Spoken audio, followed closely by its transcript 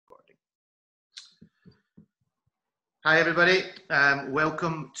Hi everybody,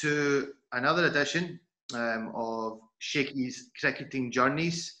 welcome to another edition of Shakey's Cricketing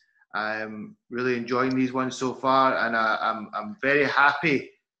Journeys. I'm really enjoying these ones so far, and I'm very happy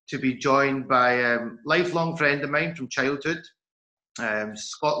to be joined by a lifelong friend of mine from childhood,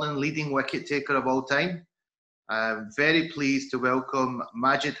 Scotland leading wicket taker of all time. I'm very pleased to welcome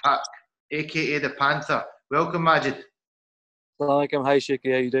Majid Haq, aka the Panther. Welcome, Majid. Assalamualaikum. Hi,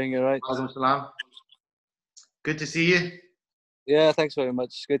 Shakey. How you doing? You all right? Welcome, Salam. Good to see you. Yeah, thanks very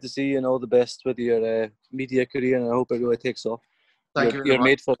much. Great to see you, and all the best with your media career, and I hope it really takes off. Thank you very You're much.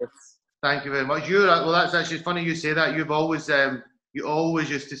 made for this. Thank you very much. Well, that's actually funny you say that. You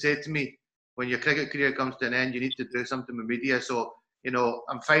always used to say to me, when your cricket career comes to an end, you need to do something with media. So,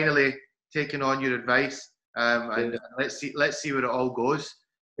 I'm finally taking on your advice, and let's see where it all goes.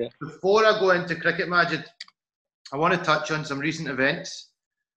 Yeah. Before I go into cricket, Majid, I want to touch on some recent events.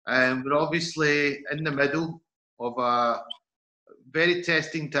 We're obviously in the middle of a very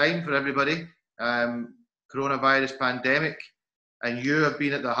testing time for everybody, coronavirus pandemic, and you have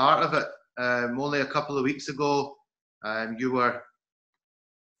been at the heart of it. Only a couple of weeks ago, you were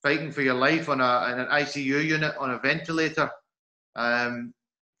fighting for your life in an ICU unit on a ventilator,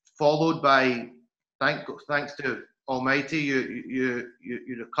 followed by, thanks to Almighty, you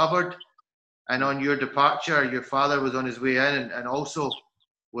recovered, and on your departure, your father was on his way in and also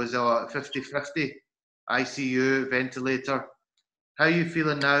was a 50-50 ICU ventilator. How are you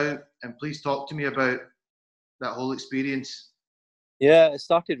feeling now? And please talk to me about that whole experience. Yeah, it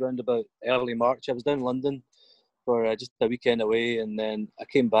started around about early March. I was down in London for just a weekend away, and then I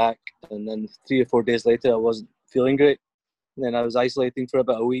came back, and then 3 or 4 days later, I wasn't feeling great. And then I was isolating for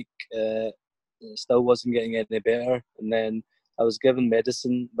about a week. Still wasn't getting any better. And then I was given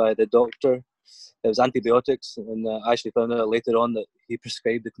medicine by the doctor. It was antibiotics, and I actually found out later on that he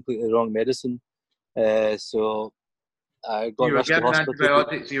prescribed the completely wrong medicine. So I got rushed to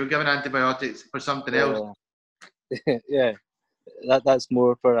hospital. You were given antibiotics for something else. Yeah, that's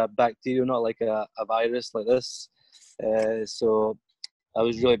more for a bacteria, not like a virus like this. So I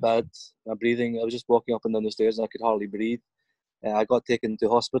was really bad. My breathing, I was just walking up and down the stairs and I could hardly breathe. I got taken to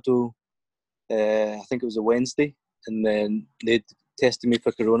hospital, I think it was a Wednesday, and then they tested me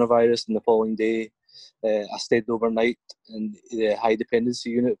for coronavirus, and the following day I stayed overnight in the high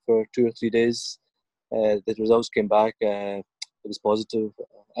dependency unit for 2 or 3 days. The results came back, it was positive.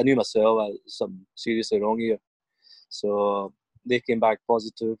 I knew myself, something seriously wrong here. So they came back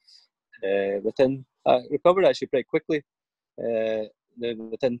positive. I recovered actually pretty quickly.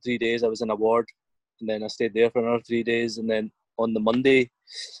 Within 3 days I was in a ward, and then I stayed there for another 3 days, and then on the Monday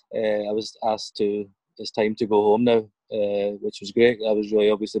I was asked it's time to go home now, which was great. I was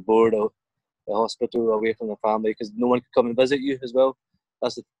really obviously bored of the hospital, away from the family, because no one could come and visit you as well.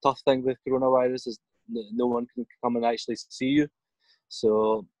 That's the tough thing with coronavirus, is no one can come and actually see you.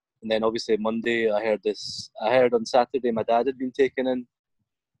 So, and then obviously Monday I heard on Saturday my dad had been taken in.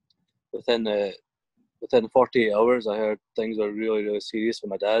 Within 48 hours I heard things were really, really serious for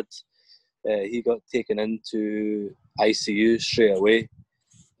my dad. He got taken into ICU straight away.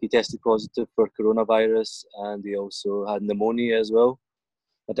 He tested positive for coronavirus, and he also had pneumonia as well.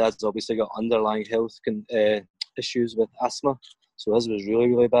 My dad's obviously got underlying health issues with asthma, so his was really,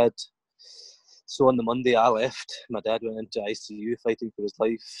 really bad. So on the Monday I left, my dad went into ICU fighting for his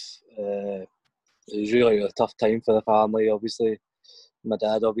life. It was really a tough time for the family, obviously. My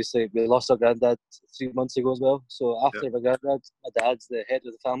dad, obviously, we lost our granddad 3 months ago as well. So after my granddad, my dad's the head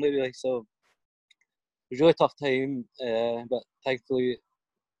of the family, really. So it was a really tough time, but thankfully,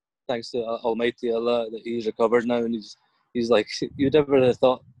 thanks to Almighty Allah, that he's recovered now, and he's like, you'd never have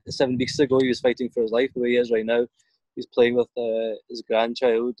thought 7 weeks ago he was fighting for his life the way he is right now. He's playing with his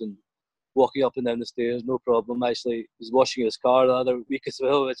grandchild and walking up and down the stairs, no problem. Actually, he's washing his car the other week as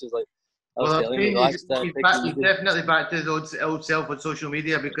well, which is like, He's definitely back to his old self on social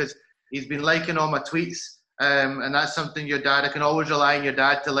media, because he's been liking all my tweets, and that's something your dad, I can always rely on your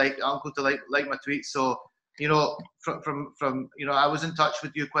dad to like, uncle to like my tweets. So, from I was in touch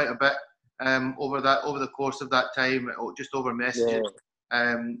with you quite a bit over the course of that time, just over messages.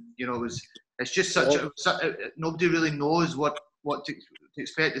 Yeah. It's just nobody really knows what to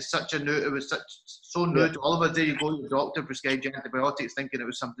expect. It's such a new. It was so new to all of us. There you go, your doctor prescribed you antibiotics, thinking it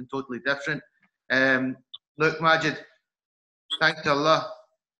was something totally different. Look, Majid, thanks to Allah,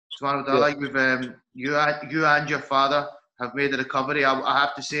 Subhanahu wa Ta'ala, you and your father have made a recovery. I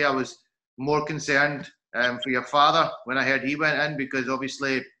have to say, I was more concerned for your father when I heard he went in, because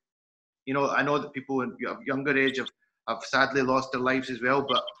obviously, I know that people in younger age have sadly lost their lives as well.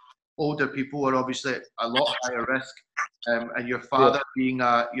 But older people are obviously a lot higher risk. And your father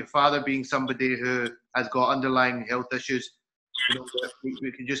being somebody who has got underlying health issues, you know,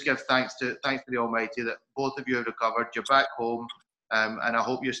 we can just give thanks to the Almighty that both of you have recovered. You're back home, and I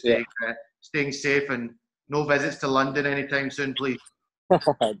hope you're staying safe, and no visits to London anytime soon, please.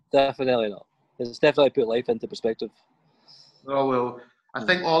 Definitely not. It's definitely put life into perspective. Oh well, I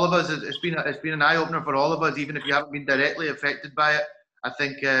think all of us, it's been an eye opener for all of us, even if you haven't been directly affected by it. I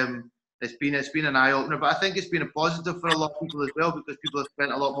think it's been an eye opener, but I think it's been a positive for a lot of people as well, because people have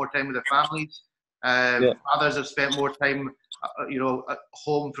spent a lot more time with their families. Others have spent more time, at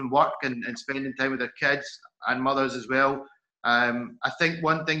home from work and spending time with their kids, and mothers as well. I think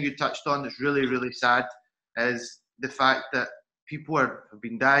one thing you touched on that's really, really sad is the fact that people have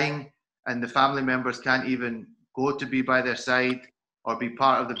been dying, and the family members can't even go to be by their side or be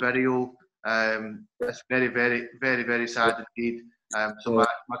part of the burial. It's very, very, very, very sad indeed. So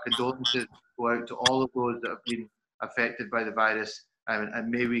my condolences go out to all of those that have been affected by the virus, and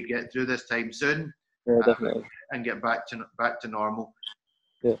may we get through this time soon, definitely, and get back to normal.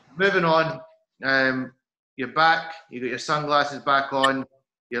 Yeah. Moving on, you're back. You got your sunglasses back on.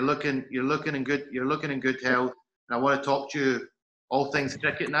 You're looking in good health. And I want to talk to you all things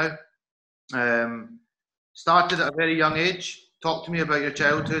cricket now. Started at a very young age. Talk to me about your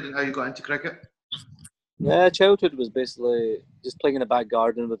childhood and how you got into cricket. Yeah, childhood was basically just playing in the back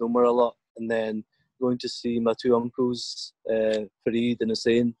garden with Umar a lot, and then going to see my two uncles, Fareed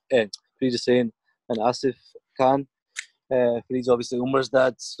Hussain and Asif Khan. Fareed's obviously Umar's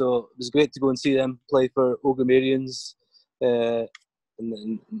dad, so it was great to go and see them play for O'Grammarians.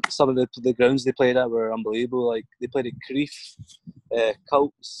 And some of the grounds they played at were unbelievable. Like, they played at Crieff,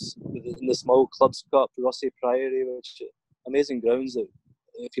 Cults, in the small clubs cup, Rossi Priory, which amazing grounds that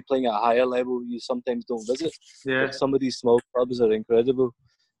if you're playing at a higher level you sometimes don't visit. Yeah. Like, some of these small clubs are incredible.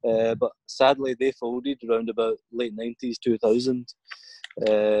 But sadly they folded around about late 90s, 2000.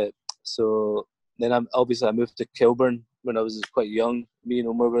 So then I moved to Kilburn when I was quite young. Me and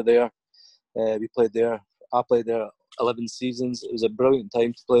Umar were there. We played there. I played there 11 seasons. It was a brilliant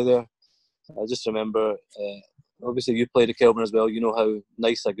time to play there. I just remember, obviously you played at Kilburn as well. You know how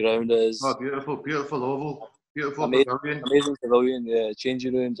nice a ground is. Oh, beautiful oval. Beautiful pavilion. Amazing pavilion, yeah,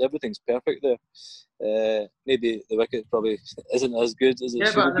 changing rooms, everything's perfect there. Maybe the wicket probably isn't as good as it should be.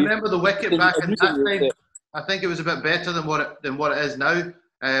 Yeah, but I remember the wicket back in that time. I think it was a bit better than what it is now.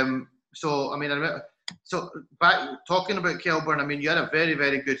 So I mean, I remember. So back talking about Kilburn, I mean, you had a very,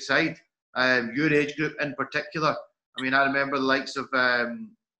 very good side. Your age group in particular. I mean, I remember the likes of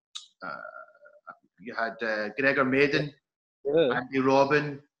you had Gregor Maiden, Andy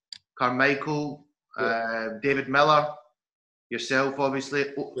Robin, Carmichael. David Miller, yourself,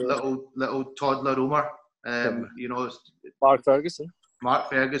 obviously, little toddler Umar, Mark Ferguson,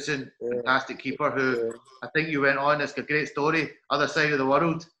 fantastic keeper who I think you went on. It's a great story. Other side of the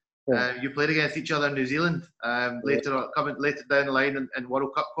world. You played against each other in New Zealand. Later down the line in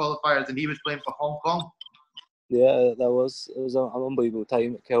World Cup qualifiers, and he was playing for Hong Kong. Yeah, it was an unbelievable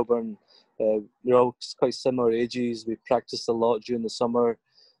time at Kilburn. We're all quite similar ages. We practiced a lot during the summer,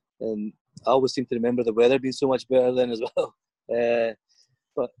 and I always seem to remember the weather being so much better then as well.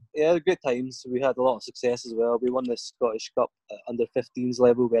 But yeah, good times. We had a lot of success as well. We won the Scottish Cup at under 15s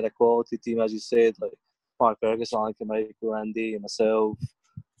level. We had a quality team, as you said, like Mark Ferguson, Alan Carmichael, Andy, and myself.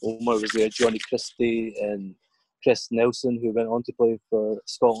 Omar was there, Johnny Christie, and Chris Nelson, who went on to play for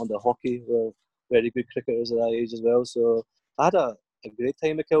Scotland at hockey, were very good cricketers at that age as well. So I had a great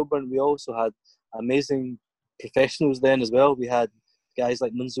time at Kilburn. We also had amazing professionals then as well. We had guys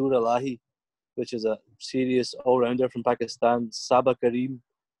like Manzoor Alahi, which is a serious all-rounder from Pakistan, Sabah Kareem,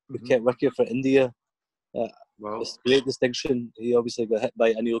 who kept wicket for India. It's great distinction. He obviously got hit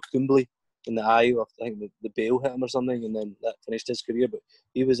by Anil Kumble in the eye. I think the bail hit him or something, and then that finished his career. But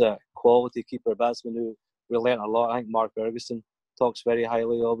he was a quality keeper batsman who we learnt a lot. I think Mark Ferguson talks very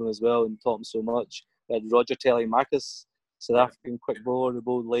highly of him as well and taught him so much. We had Roger Telemakis, South African quick bowler who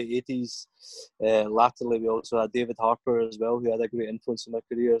bowled late 80s. Latterly, we also had David Harper as well, who had a great influence in my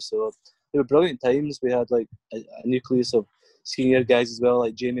career. So they were brilliant times. We had like a nucleus of senior guys as well,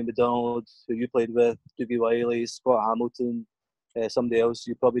 like Jamie McDonald, who you played with, Dougie Wiley, Scott Hamilton, somebody else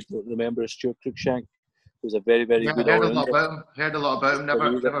you probably don't remember, Stuart Cruikshank, who was a very, very good all-rounder. Heard a lot about him.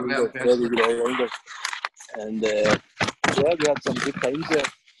 Never met him personally. Very good all-rounder. And we had some good times there.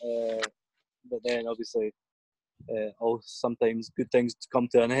 But then obviously, sometimes good things come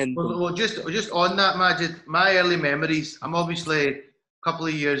to an end. Well, just on that, Majid, my early memories. I'm obviously a couple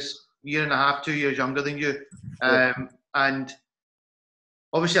of years, year and a half, 2 years younger than you, and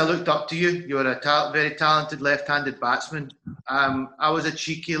obviously I looked up to you. You were a very talented left-handed batsman. I was a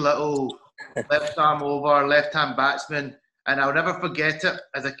cheeky little left arm over, left-hand batsman, and I'll never forget it.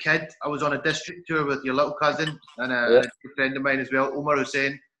 As a kid, I was on a district tour with your little cousin and a good friend of mine as well, Omar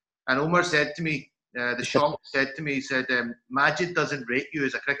Hussain. And Omar said to me, the Shonk said to me, he said, Majid doesn't rate you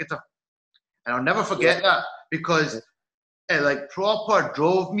as a cricketer. And I'll never forget that, because it like proper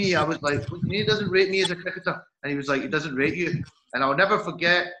drove me. I was like, he doesn't rate me as a cricketer. And he was like, he doesn't rate you. And I'll never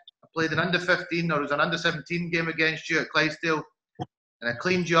forget, I played an under-15, or it was an under-17 game against you at Clydesdale, and I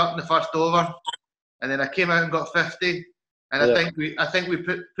cleaned you up in the first over, and then I came out and got 50. And I think we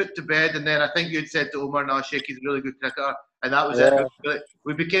put to bed, and then I think you'd said to Omar, no, Sheiky's a really good cricketer. And that was it.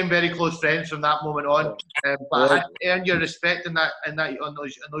 We became very close friends from that moment on. But I had to earn your respect on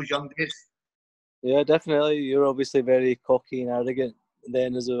those young days. Yeah, definitely. You're obviously very cocky and arrogant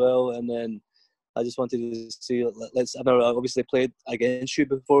then as well. And then I just wanted to see, I've never obviously played against you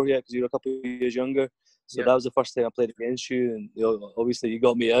before, because you were a couple of years younger. So that was the first time I played against you. And obviously you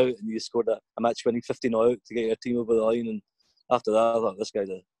got me out and you scored a match-winning 50 out to get your team over the line. And after that, I thought, this guy's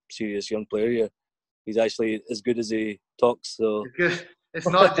a serious young player here. He's actually as good as he talks. So it's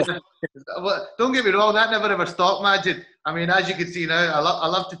not just. Don't get me wrong, that never ever stopped, Majid. I mean, as you can see now, I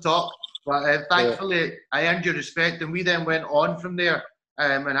love to talk, but thankfully I earned your respect, and we then went on from there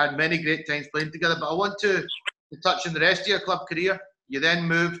and had many great times playing together. But I want to touch on the rest of your club career. You then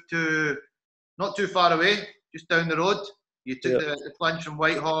moved to not too far away, just down the road. You took the plunge from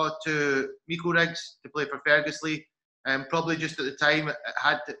Whitehall to Miko Riggs to play for Ferguslie. Probably just at the time, it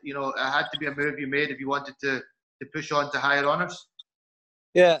had to be a move you made if you wanted to push on to higher honours.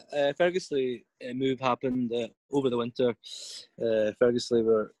 Yeah, Ferguslie move happened over the winter. Ferguslie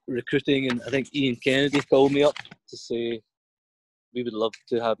were recruiting, and I think Ian Kennedy called me up to say, we would love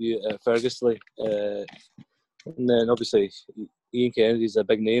to have you at Ferguslie. And then obviously Ian Kennedy's a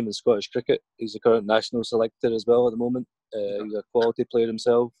big name in Scottish cricket. He's the current national selector as well at the moment. He's a quality player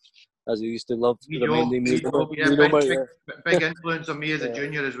himself, as he used to love reminding me. Big influence on me as a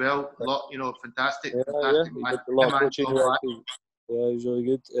junior as well. Fantastic. Yeah, he was really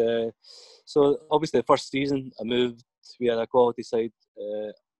good. So obviously the first season I moved, we had a quality side.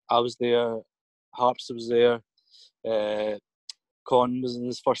 I was there, Harps was there, Con was in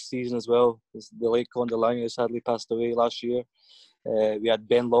his first season as well. The late Con DeLange sadly passed away last year. We had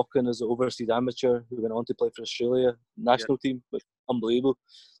Ben Locken as an overseas amateur who went on to play for Australia national team, but unbelievable.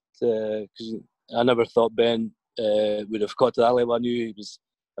 Because I never thought Ben would have got to that level. I knew he was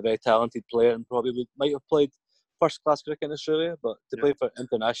a very talented player and probably might have played first-class cricket in Australia, but to play for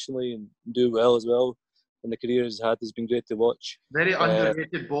internationally and do well as well, and the career he's had has been great to watch. Very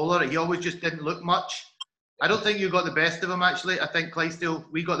underrated bowler. He always just didn't look much. I don't think you got the best of him, actually. I think Clydesdale,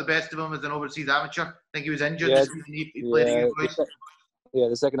 we got the best of him as an overseas amateur. I think he was injured this season. He played at Boys.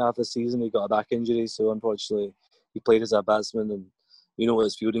 The second half of the season he got a back injury, so unfortunately he played as a batsman, and you know what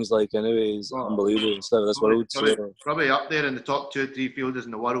his fielding's like anyway. He's unbeliable instead of this world. Probably up there in the top 2 or 3 fielders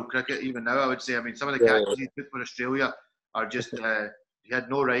in the world cricket even now, I would say. I mean, some of the catches he took for Australia are just, he had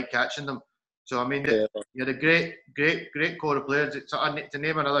no right catching them. So, I mean, you had a great core of players. To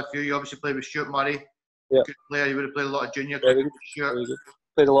name another few, you obviously played with Stuart Murray. Good player. You would have played a lot of junior cricket.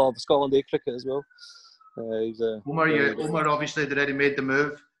 Played a lot of Scotland A cricket as well. Omar obviously had already made the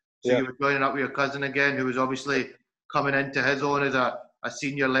move. So you were joining up with your cousin again, who was obviously coming into his own as a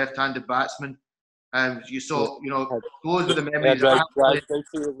senior left-handed batsman. You saw, those were the memories. Raj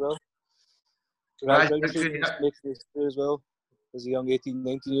as well. Raj makes this as well as a young 18,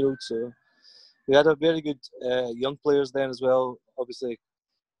 19-year-old. So we had a very good young players then as well. Obviously,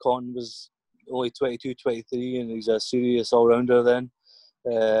 Con was only 22, 23, and he's a serious all-rounder then.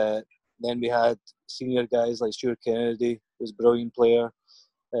 Then we had senior guys like Stuart Kennedy, who was a brilliant player.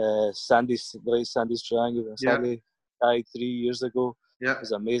 The late Sandy Strang, who sadly died 3 years ago. It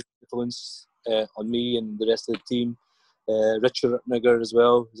was an amazing influence on me and the rest of the team. Richard Nigger as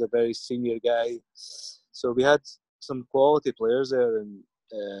well, who's a very senior guy. So we had some quality players there. And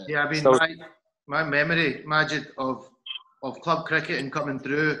my memory, Majid, of club cricket and coming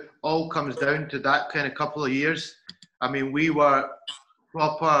through all comes down to that kind of couple of years. I mean, we were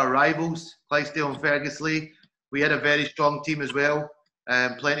proper rivals, Clydesdale and Ferguslie. We had a very strong team as well.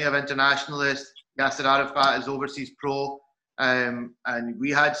 Plenty of internationalists. Yasser Arafat is overseas pro. And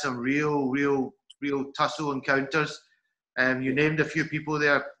we had some real tussle encounters. You named a few people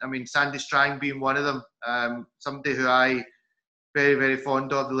there. I mean, Sandy Strang being one of them. Somebody who I very, very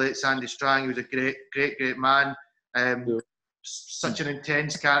fond of, the late Sandy Strang. He was a great man. Such an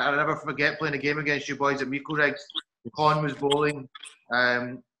intense character. I'll never forget playing a game against you boys at Miko Riggs. Con was bowling.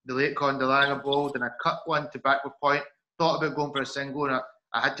 The late Con DeLange bowled, and I cut one to backward point. Thought about going for a single, and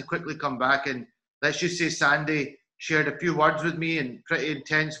I had to quickly come back, and let's just say Sandy shared a few words with me, and pretty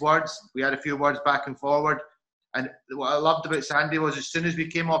intense words. We had a few words back and forward. And what I loved about Sandy was as soon as we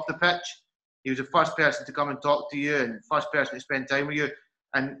came off the pitch, he was the first person to come and talk to you and first person to spend time with you.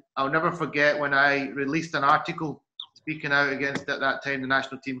 And I'll never forget when I released an article speaking out against, at that time, the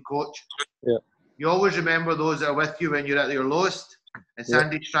national team coach. Yeah. You always remember those that are with you when you're at your lowest. And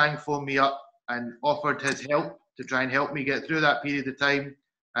Sandy Strang phoned me up and offered his help to try and help me get through that period of time,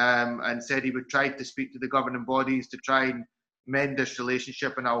 and said he would try to speak to the governing bodies to try and mend this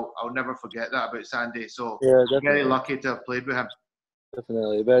relationship. And I'll never forget that about Sandy. So I'm very lucky to have played with him.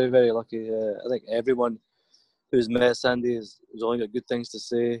 Definitely, very, very lucky. I think everyone who's met Sandy has only got good things to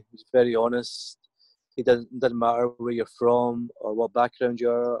say. He's very honest. He didn't matter where you're from or what background you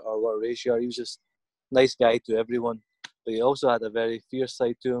are or what race you are. He was just a nice guy to everyone. But he also had a very fierce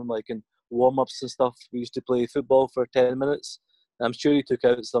side to him, like in warm-ups and stuff. We used to play football for 10 minutes. I'm sure he took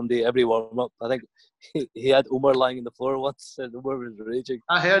out somebody every warm-up. I think he had Omar lying on the floor once, and Omar was raging.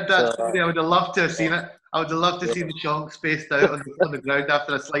 I heard that story. I would have loved to have seen it. I would have loved to see the chunk spaced out on the ground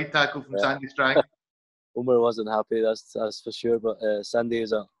after a slide tackle from Sandy Strang. Omar wasn't happy, that's for sure. But Sandy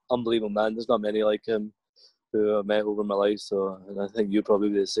is an unbelievable man. There's not many like him who I've met over my life. So, and I think you probably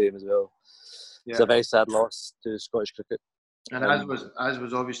be the same as well. Yeah. It's a very sad loss to Scottish cricket. And as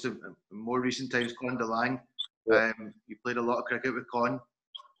was obviously in more recent times, Con DeLange. You played a lot of cricket with Con.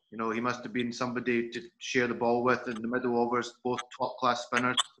 You know, he must have been somebody to share the ball with in the middle overs, both top-class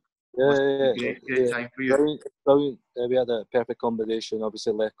spinners. Great time for you. Brilliant. We had a perfect combination.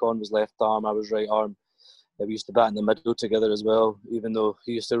 Obviously, Con was left arm, I was right arm. We used to bat in the middle together as well, even though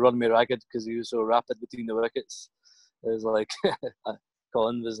he used to run me ragged because he was so rapid between the wickets. It was like,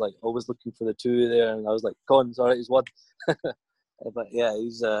 Con was like always looking for the two there, and I was like, Con, it's all right, he's one. But yeah,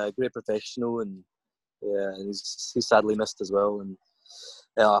 he's a great professional, and he's sadly missed as well. And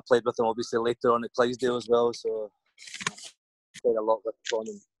I played with him obviously later on at Clydesdale as well, so I played a lot with Con,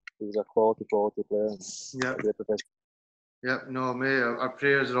 and he was a quality player. Yeah. A great professional. Yeah, no, mate. Our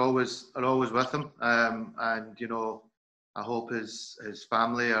prayers are always with him, and you know, I hope his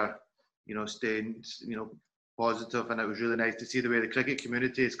family are, you know, staying, you know, positive. And it was really nice to see the way the cricket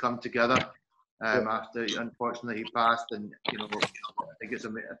community has come together after unfortunately he passed. And you know, I think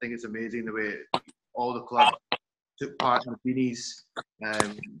it's amazing the way all the clubs took part in the beanies,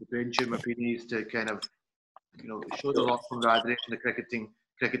 the brain tumour beanies, to kind of, you know, show the love camaraderie in the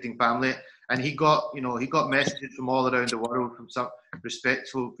cricketing family. And he got messages from all around the world, from some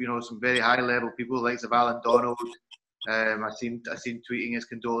respectful, you know, some very high level people like Alan Donald. I seen tweeting his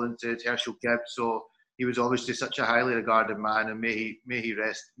condolences, Herschel Gibbs. So he was obviously such a highly regarded man, and may he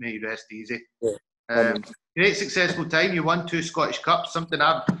rest easy. Great successful time. You won 2 Scottish Cups, something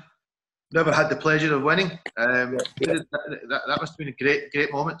I've never had the pleasure of winning. That must have been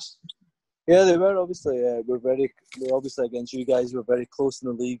great moments. Yeah, they were obviously. We're obviously against you guys. We're very close in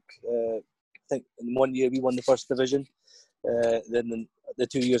the league. I think in 1 year we won the first division. Then the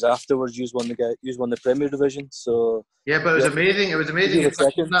 2 years afterwards, you won the Premier Division. So yeah, but it was amazing. It was amazing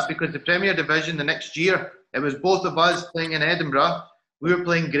that, because the Premier Division the next year, it was both of us playing in Edinburgh. We were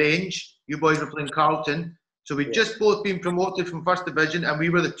playing Grange. You boys were playing Carlton. So we'd just both been promoted from First Division, and we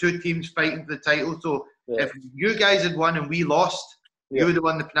were the 2 teams fighting for the title. So if you guys had won and we lost, you would have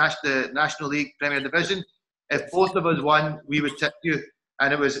won the National League Premier Division. If both of us won, we would tip you.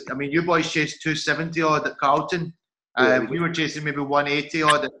 And it was, I mean, you boys chased 270 odd at Carlton. We were chasing maybe 180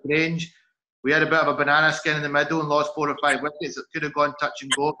 odd at Grange. We had a bit of a banana skin in the middle and lost 4 or 5 wickets. It could have gone touch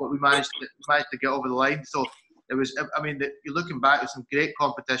and go, but we managed to get over the line. So it was, I mean, you're looking back, there's some great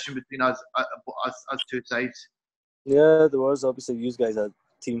competition between us 2 sides. Yeah, there was. Obviously, you guys had a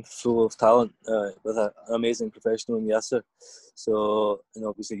team full of talent with an amazing professional in Yasser. So, and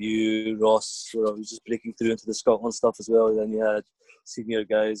obviously you, Ross, were always just breaking through into the Scotland stuff as well. Then you had senior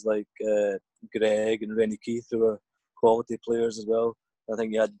guys like Greg and Rennie Keith, who were quality players as well. I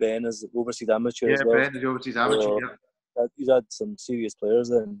think you had Ben as overseas amateur as well. Yeah, Ben as overseas amateur, so, you had some serious players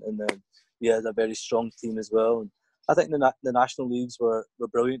then, and then you had a very strong team as well. And I think the national leagues were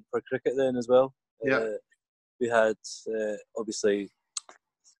brilliant for cricket then as well. Yeah. We had obviously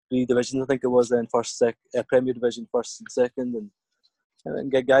 3 divisions, I think it was then, Premier Division, first and second,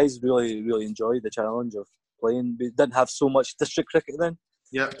 and guys really enjoyed the challenge of playing. We didn't have so much district cricket then.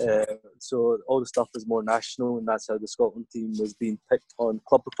 Yeah. So all the stuff was more national, and that's how the Scotland team was being picked on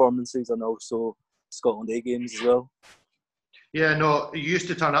club performances and also Scotland A games as well. Yeah, no, you used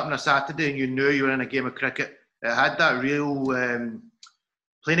to turn up on a Saturday and you knew you were in a game of cricket. It had that real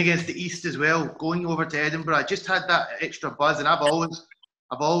playing against the East as well, going over to Edinburgh. I just had that extra buzz, and I've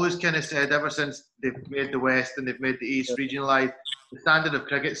I've always kind of said ever since they've made the West and they've made the East regionalised, the standard of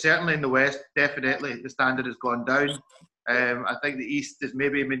cricket, certainly in the West, definitely the standard has gone down. I think the East is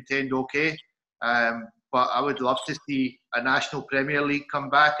maybe maintained okay, but I would love to see a National Premier League come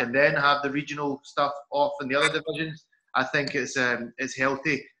back and then have the regional stuff off in the other divisions. I think it's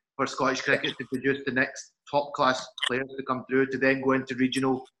healthy for Scottish cricket to produce the next top class players to come through, to then go into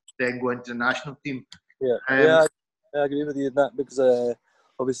regional, then go into the national team. I agree with you in that, because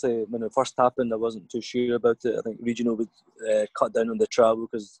obviously when it first happened I wasn't too sure about it. I think regional would cut down on the travel,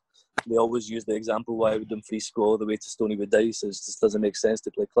 because they always use the example why would Dumfries go all the way to Stonywood Dice. It just doesn't make sense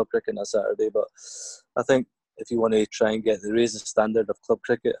to play club cricket on a Saturday. But I think if you want to try and raise the standard of club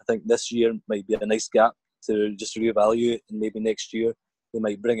cricket, I think this year might be a nice gap to just reevaluate, and maybe next year they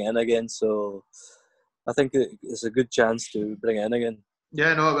might bring it in again. So I think it's a good chance to bring it in again.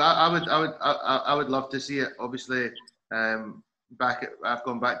 Yeah, no, I would love to see it. Obviously, I've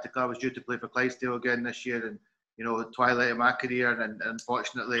gone back to. I was due to play for Clydesdale again this year, and twilight of my career, and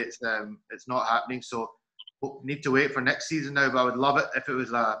unfortunately, it's not happening. So, need to wait for next season now. But I would love it if it was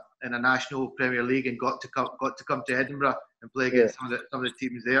in a national Premier League and got to come to Edinburgh and play against some of the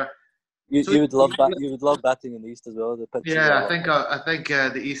teams there. You would love batting in the East as well. I think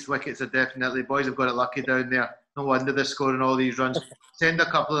the East wickets are definitely, boys have got it lucky down there. No wonder they're scoring all these runs. Send a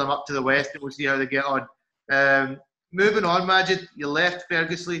couple of them up to the West and we'll see how they get on. Moving on, Majid, you left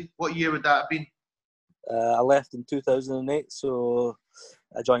Ferguslie. What year would that have been? I left in 2008, so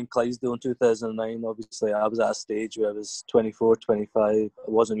I joined Clydesdale in 2009. Obviously, I was at a stage where I was 24, 25. I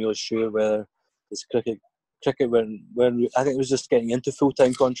wasn't really sure whether this cricket when I think it was just getting into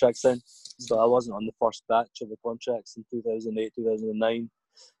full-time contracts then, so I wasn't on the first batch of the contracts in 2008, 2009.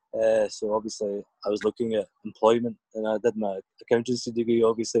 So obviously I was looking at employment, and I did my accountancy degree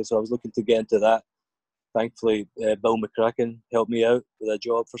obviously, so I was looking to get into that. Thankfully, Bill McCracken helped me out with a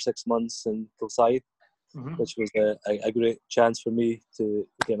job for 6 months in Kilsyth, which was a great chance for me to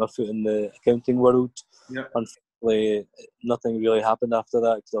get my foot in the accounting world. Yeah. Unfortunately, nothing really happened after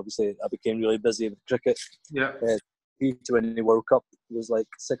that, because obviously I became really busy with cricket. Yeah. T20 World Cup was like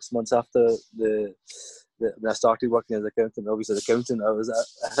 6 months after when I started working as an accountant. Obviously, as an accountant,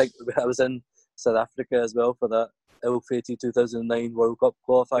 I think I was in South Africa as well for that Ilfati 2009 World Cup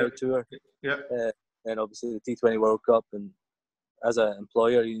qualifier tour. Yeah. And obviously the T20 World Cup, and as an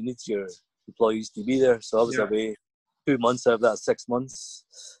employer, you need your employees to be there. So I was away 2 months out of that 6 months.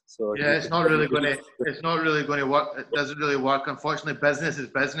 So it's not really going to work. It doesn't really work. Unfortunately, business is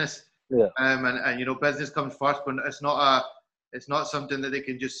business. Yeah. And business comes first, but it's not something that they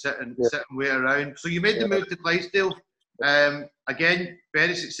can just sit and wait around. So you made the move to Clydesdale. Again,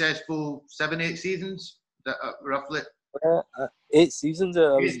 very successful 7-8 seasons, roughly. 8 seasons.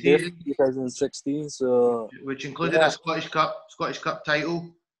 I was there in 2016, so which included a Scottish Cup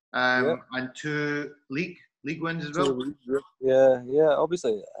title, and 2 league wins as well. Yeah.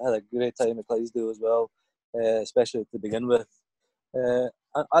 Obviously, I had a great time at Clydesdale as well, especially to begin with.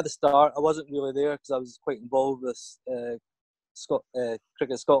 At the start, I wasn't really there because I was quite involved with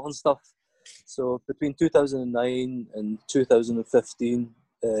Cricket Scotland stuff. So between 2009 and 2015,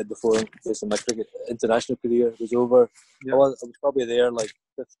 before basically my cricket international career was over, I was probably there like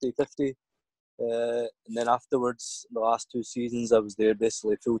 50-50. And then afterwards, the last 2 seasons, I was there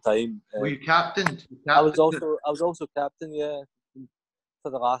basically full time. Were you captain? I was also captain, for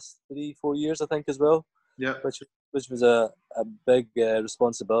the last 3-4 years, I think, as well. Yeah. Which was a big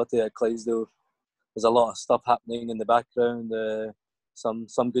responsibility at Clydesdale. There's a lot of stuff happening in the background.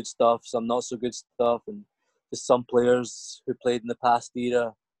 Some good stuff, some not so good stuff, and just some players who played in the past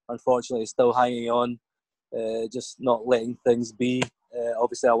era, unfortunately, still hanging on, just not letting things be.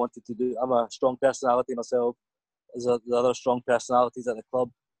 Obviously, I'm a strong personality myself. There's other strong personalities at the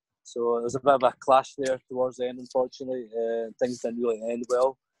club. So there was a bit of a clash there towards the end, unfortunately. Things didn't really end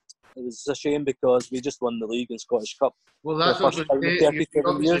well. It was a shame because we just won the league and Scottish Cup. Well, that's what you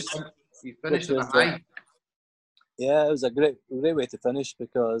finished at a high. Yeah, it was a great way to finish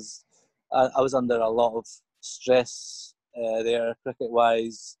because I was under a lot of stress there,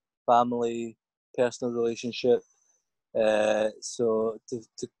 cricket-wise, family, personal relationship. So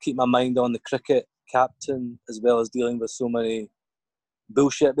to keep my mind on the cricket, captain, as well as dealing with so many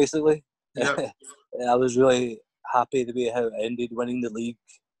bullshit, basically. Yep. I was really happy the way how it ended, winning the league,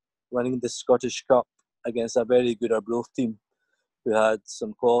 winning the Scottish Cup against a very good Arbroath team who had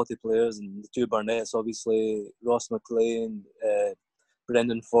some quality players, and the 2 Burnetts, obviously, Ross McLean,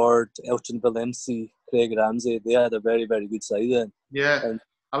 Brendan Ford, Elton Valemsi, Craig Ramsey. They had a very, very good side then. Yeah, and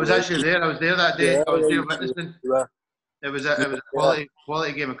I was actually there. I was there that day. I was there witnessing. It was a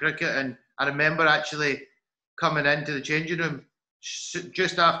quality game of cricket, and I remember actually coming into the changing room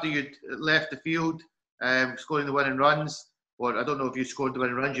just after you'd left the field, scoring the winning runs. Or I don't know if you scored the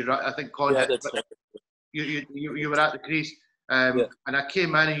winning runs. I think Colin hit, but you were at the crease. And I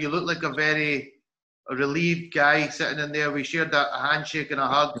came in and you looked like a very relieved guy sitting in there. We shared a handshake and a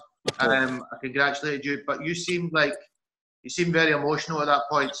hug. I congratulated you, but you seemed very emotional at that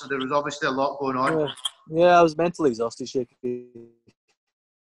point. So there was obviously a lot going on. Yeah, I was mentally exhausted, shaky. It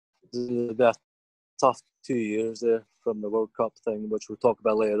was a tough 2 years there from the World Cup thing, which we'll talk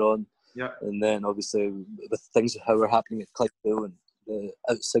about later on. Yeah. And then obviously with things how were happening at Clydesdale and the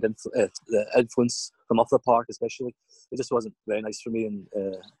outside the influence from off the park, especially, it just wasn't very nice for me. And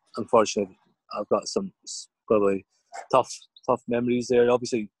unfortunately, I've got some probably tough memories there.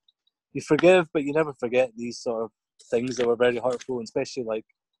 Obviously, you forgive, but you never forget these sort of things that were very hurtful, and especially like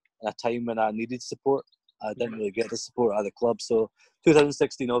at a time when I needed support. I didn't really get the support at the club. So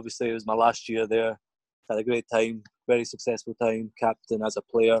 2016, obviously, was my last year there. Had a great time, very successful time, captain as a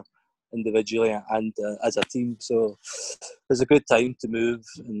player, individually and as a team. So it was a good time to move,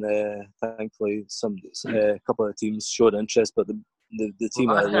 and thankfully a couple of teams showed interest, but the team.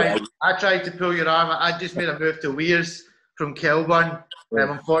 Well, I tried to pull your arm. I just made a move to Weirs from Kelburn.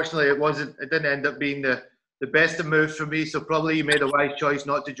 Unfortunately, it didn't end up being the best of moves for me. So probably you made a wise choice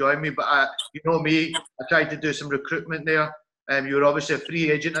not to join me. But you know me, I tried to do some recruitment there. You were obviously a free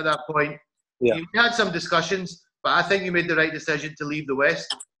agent at that point. Yeah. You had some discussions, but I think you made the right decision to leave the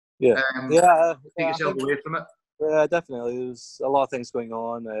West. Yeah. Take yourself away from it. Yeah, definitely. There's a lot of things going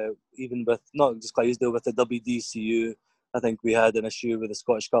on, even with not just Clydesdale, with the WDCU. I think we had an issue with the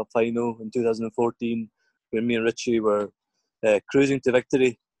Scottish Cup final in 2014, where me and Richie were cruising to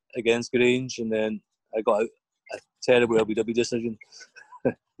victory against Grange, and then I got a terrible LBW decision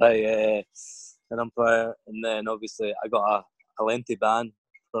by an umpire, and then obviously I got a lengthy ban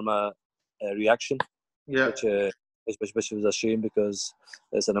from a reaction, which was a shame because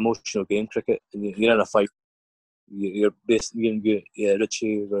it's an emotional game, cricket, and you're in a fight. You're basically,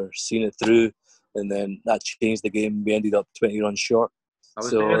 Richie were seeing it through, and then that changed the game. We ended up 20 runs short. I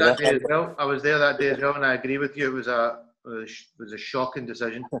was there that day as well. I was there that day as well, and I agree with you. It was a shocking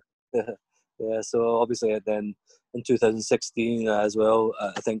decision. Yeah. So obviously, then in 2016 as well,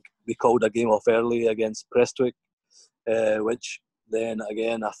 I think we called a game off early against Prestwick, which then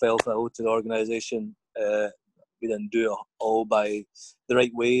again I fell foul to the organisation. We didn't do it all by the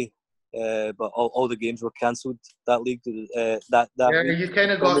right way. But all the games were cancelled that league. That league. You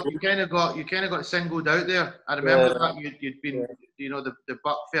kind of got singled out there. I remember that you'd been, the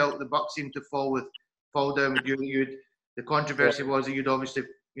buck seemed to fall down with you. The controversy was that you'd obviously,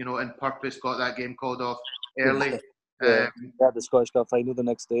 in purpose got that game called off early. We had the Scottish Cup final the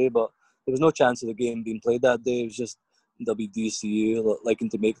next day, but there was no chance of the game being played that day. It was just WDCU liking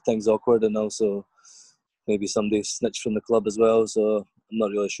to make things awkward, and also maybe somebody snitched from the club as well. So I'm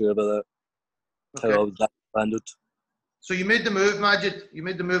not really sure about that. Okay. How that handled. So you made the move, Majid. You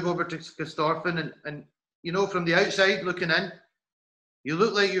made the move over to Corstorphine, and from the outside looking in, you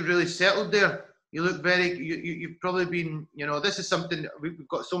look like you've really settled there. You look you've probably been, this is something, we've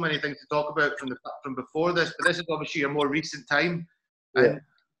got so many things to talk about from before this, but this is obviously a more recent time. Yeah. And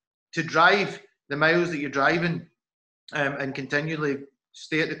to drive the miles that you're driving and continually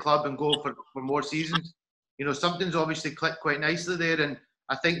stay at the club and go for more seasons, something's obviously clicked quite nicely there. And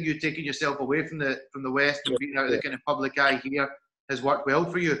I think you taking yourself away from the West and being out of the kind of public eye here has worked well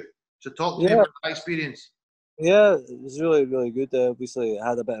for you. So talk to me about that experience. Yeah, it was really, really good. Obviously, I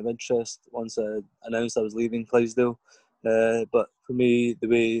had a bit of interest once I announced I was leaving Clydesdale. But for me, the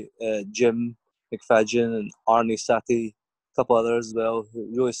way Jim McFadgen and Arnie Satie, a couple others as well,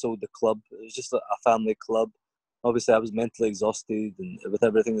 who really sold the club. It was just a family club. Obviously, I was mentally exhausted, and with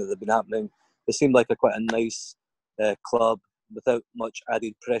everything that had been happening, it seemed like quite a nice club without much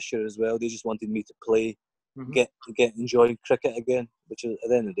added pressure as well. They just wanted me to play, get enjoying cricket again, which is, at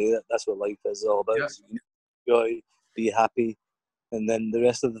the end of the day, that's what life is all about. Yeah. So enjoy, be happy, and then the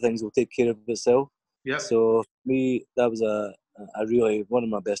rest of the things will take care of itself. Yeah. So for me, that was a really one of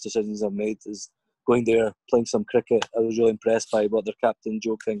my best decisions I've made, is going there, playing some cricket. I was really impressed by what their captain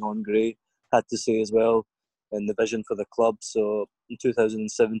Joe Kinghorn-Gray had to say as well, and the vision for the club. So in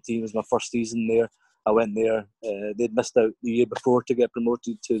 2017 was my first season there. I went there. They'd missed out the year before to get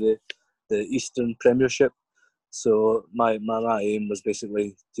promoted to the Eastern Premiership. So my aim was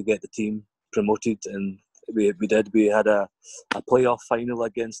basically to get the team promoted, and we did. We had a playoff final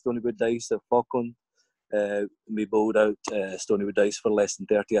against Stonywood Dice at Falkland. We bowled out Stonywood Dice for less than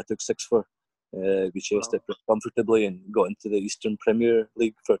 30. I took 6 for. We chased it comfortably and got into the Eastern Premier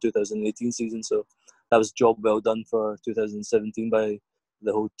League for 2018 season. So that was a job well done for 2017 by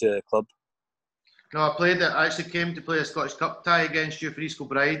the whole club. No, I actually came to play a Scottish Cup tie against you for East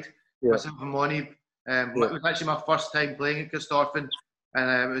Kilbride, myself and Monty. It was actually my first time playing at Corstorphine,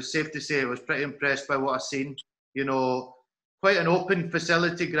 and it was safe to say I was pretty impressed by what I've seen. You know, quite an open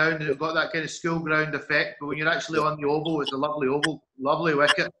facility ground, and it's got that kind of school ground effect. But when you're actually on the oval, it's a lovely oval, lovely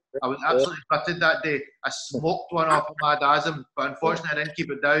wicket. I was absolutely gutted that day. I smoked one off of Mad Asm, but unfortunately I didn't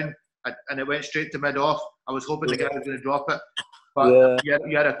keep it down, and it went straight to mid-off. I was hoping the guy was going to drop it. But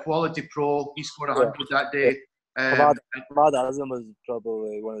you had a quality pro. He scored 100 that day. Mad Asm was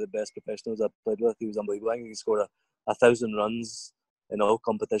probably one of the best professionals I've played with. He was unbelievable. I think he scored 1,000 runs in all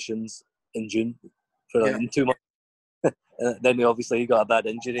competitions in June in 2 months. Then he got a bad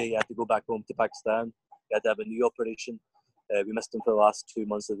injury. He had to go back home to Pakistan. He had to have a knee operation. We missed him for the last 2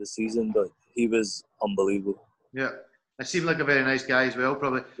 months of the season, but he was unbelievable. Yeah, he seemed like a very nice guy as well,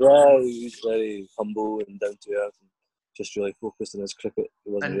 probably. Yeah, he was very humble and down to earth. Just really focused on his cricket.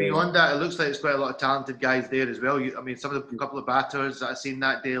 And beyond that, it looks like there's quite a lot of talented guys there as well. I mean, some of the couple of batters that I've seen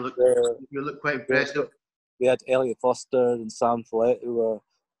that day look quite impressive. We had Elliot Foster and Sam Follett, who were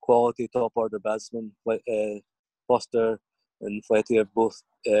quality top order batsmen. Foster and Fletty have both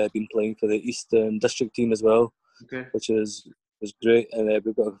been playing for the Eastern District team as well, which was great. And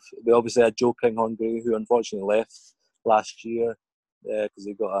we obviously had Joe Kinghorn-Gray, who unfortunately left last year because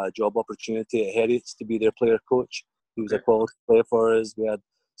he got a job opportunity at Heriots to be their player coach. He was a quality player for us. We had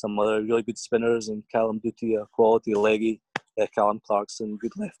some other really good spinners, and Callum Duty, a quality leggy, Callum Clarkson,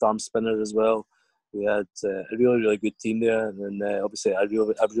 good left arm spinner as well. We had a really, really good team there, and obviously I've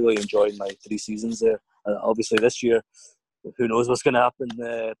really enjoyed my 3 seasons there. Obviously this year, who knows what's going to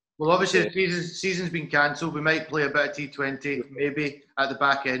happen. Well, obviously the season's been cancelled. We might play a bit of T20 maybe at the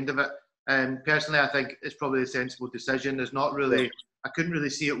back end of it. Personally, I think it's probably a sensible decision. I couldn't really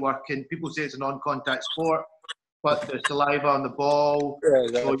see it working. People say it's a non-contact sport, but there's saliva on the ball.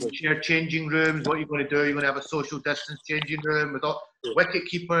 So you share changing rooms. What are you going to do? You're going to have a social distance changing room with wicket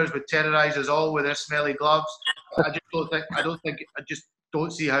keepers, with terrorisers, all with their smelly gloves. I just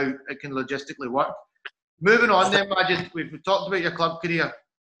don't see how it can logistically work. Moving on then, we've talked about your club career.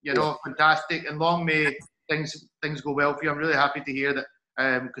 Fantastic, and long may things go well for you. I'm really happy to hear that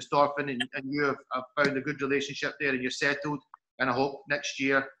Corstorphine and you have found a good relationship there, and you're settled. And I hope next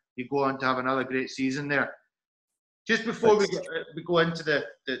year you go on to have another great season there. Just before we go into the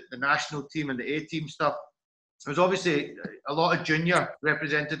national team and the A-team stuff, there's obviously a lot of junior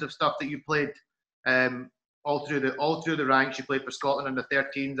representative stuff that you played all through the ranks. You played for Scotland under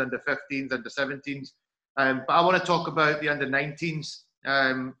 13s, under 15s, under 17s. But I want to talk about the under 19s.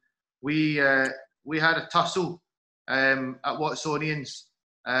 We had a tussle at Watsonians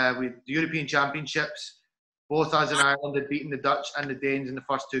with the European Championships. Both us and Ireland had beaten the Dutch and the Danes in the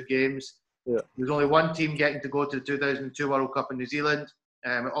first 2 games. There was only one team getting to go to the 2002 World Cup in New Zealand.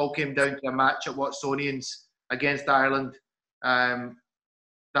 It all came down to a match at Watsonians against Ireland. For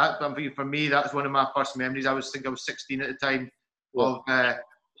me, that was one of my first memories. I was 16 at the time of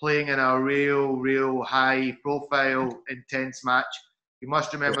playing in a real high-profile, intense match. You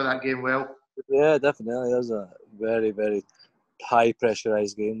must remember that game well. Yeah, definitely. That was a very, very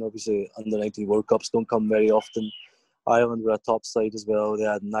high-pressurised game. Obviously, under-19 World Cups don't come very often. Ireland were a top side as well. They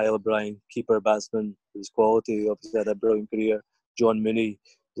had Niall O'Brien, keeper, batsman, who was quality. Obviously had a brilliant career. John Mooney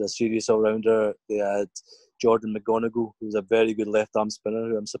was a serious all-rounder. They had Jordan McGonigal, who was a very good left-arm spinner,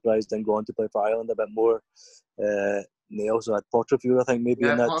 who I'm surprised didn't go on to play for Ireland a bit more. They also had Potterfield, I think, maybe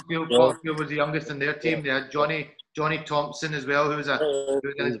in that. Potterfield was the youngest in their team. They had Johnny Thompson as well, who was an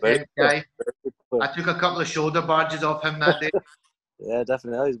intense guy. I took a couple of shoulder barges off him that day. Yeah,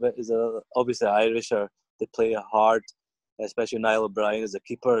 definitely. He's obviously Irish, they play hard, especially Niall O'Brien as a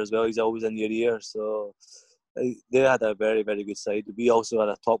keeper as well. He's always in your ear. So they had a very, very good side. We also had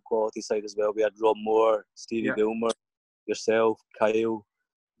a top quality side as well. We had Rob Moore, Stevie Gilmore, yourself, Kyle,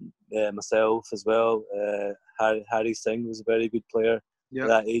 myself as well. Harry Singh was a very good player at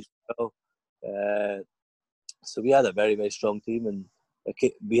that age as well. So we had a very, very strong team, and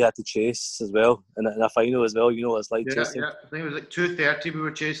we had to chase as well. And in a final as well, you know what it's like chasing. Yeah, I think it was like 2:30 we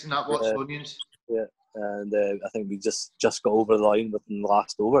were chasing that Watsonians. Yeah, and I think we just got over the line within the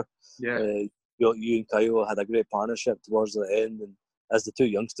last over. Yeah. You and Kyle had a great partnership towards the end, and as the 2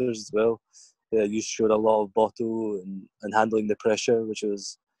 youngsters as well. You showed a lot of bottle and handling the pressure, which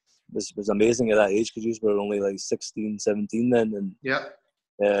was amazing at that age, because you were only like 16, 17 then, and you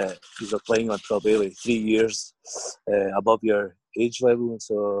were playing on probably like 3 years above your age level, and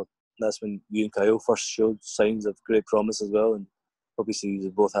so that's when you and Kyle first showed signs of great promise as well, and obviously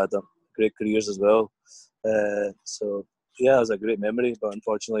you both had great careers as well. So yeah, it was a great memory, but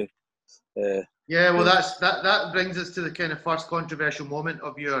unfortunately. That brings us to the kind of first controversial moment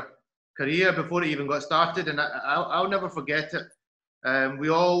of your career before it even got started, and I'll never forget it. We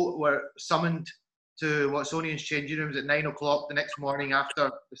all were summoned to Watsonian's changing rooms at 9 o'clock the next morning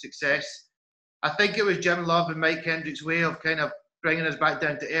after the success. I think it was Jim Love and Mike Kendrick's way of kind of bringing us back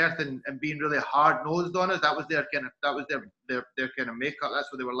down to earth and being really hard nosed on us. That was their kind of makeup.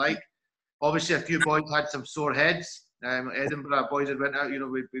 That's what they were like. Obviously, a few boys had some sore heads. Edinburgh boys had went out.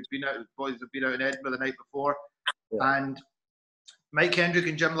 We've been out. Boys have been out in Edinburgh the night before, and Mike Kendrick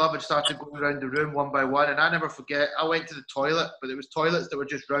and Jim Love had started going around the room one by one. And I never forget. I went to the toilet, but it was toilets that were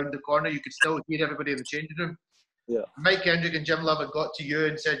just round the corner. You could still hear everybody in the changing room. Yeah. Mike Kendrick and Jim Love had got to you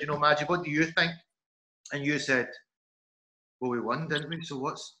and said, Magic, what do you think? And you said, well, we won, didn't we? So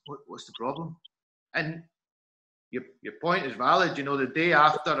what's the problem? And your point is valid. The day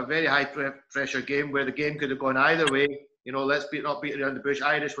after a very high pressure game where the game could have gone either way, let's not beat around the bush.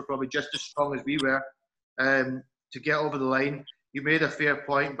 Irish were probably just as strong as we were to get over the line. You made a fair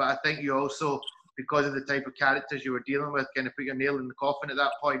point, but I think you also, because of the type of characters you were dealing with, kind of put your nail in the coffin at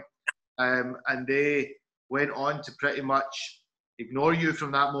that point. And they went on to pretty much ignore you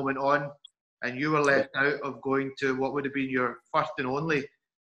from that moment on, and you were left out of going to what would have been your first and only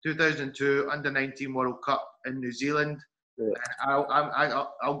 2002 Under-19 World Cup in New Zealand. Yeah.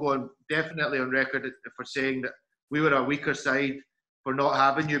 I'll go on definitely on record for saying that we were a weaker side for not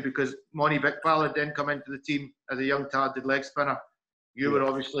having you, because Moni Bikpal had then come into the team as a young talented leg spinner. You were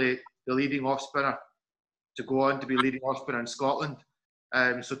obviously the leading off spinner to go on to be leading off spinner in Scotland.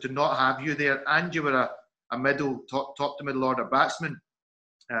 So to not have you there, and you were a top to middle order batsman,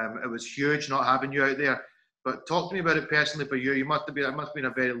 it was huge not having you out there. But talk to me about it personally for you. It must have been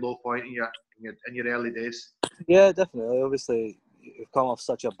a very low point in your early days. Yeah, definitely. Obviously, you've come off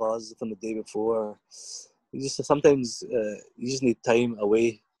such a buzz from the day before. You just sometimes you just need time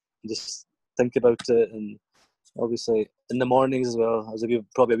away and just think about it. And obviously, in the mornings as well, I was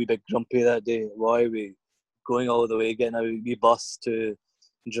probably a wee bit grumpy that day. Why are we going all the way, getting a wee bus to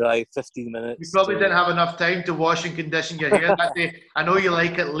drive 15 minutes? You probably didn't have enough time to wash and condition your hair that day. I know you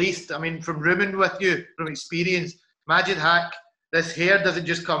like at least, from rooming with you, from experience, Majid Haq, this hair doesn't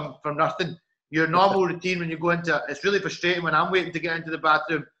just come from nothing. Your normal routine when you go into, it's really frustrating when I'm waiting to get into the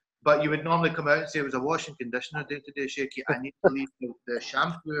bathroom, but you would normally come out and say, it was a wash and conditioner day today, Shaky. I need to leave the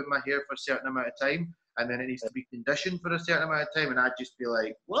shampoo in my hair for a certain amount of time, and then it needs to be conditioned for a certain amount of time, and I'd just be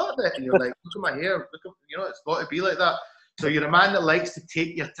like, what? And you're like, look at my hair, it's got to be like that. So you're a man that likes to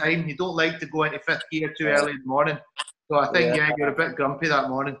take your time. You don't like to go into fifth gear too early in the morning. So I think, you're a bit grumpy that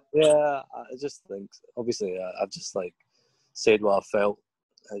morning. Yeah, I just think, obviously, I've just said what I felt.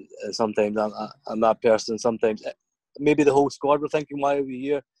 Sometimes I'm that person. Sometimes maybe the whole squad were thinking, why are we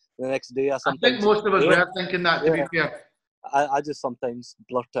here? The next day, I think most of us were thinking that, to be fair. I just sometimes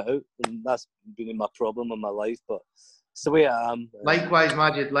blurt it out, and that's been my problem in my life. But it's the way I am. Likewise,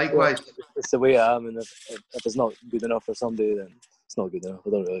 Majid. Likewise. It's the way I am, and if it's not good enough for somebody, then it's not good enough. I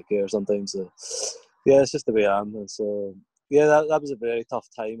don't really care sometimes. So, it's just the way I am. And so, that was a very tough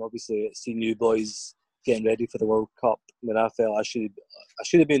time. Obviously, seeing you boys getting ready for the World Cup. I felt I should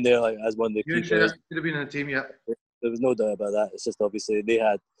have been there as one of the key players. Should have been in the team, yeah. There was no doubt about that. It's just obviously they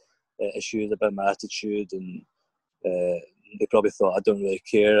had issues about my attitude, and they probably thought I don't really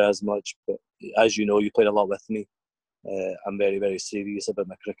care as much. But as you know, you played a lot with me. I'm very, very serious about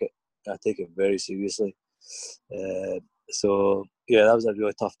my cricket. I take it very seriously. So that was a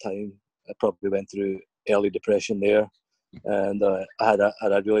really tough time. I probably went through early depression there, and I had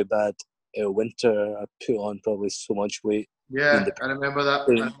a really bad winter. I put on probably so much weight. Yeah, I remember that. I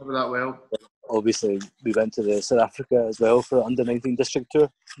remember that well. Obviously, we went to the South Africa as well for the Under-19 district tour.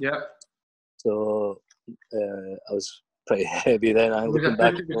 Yeah. So I was pretty heavy then.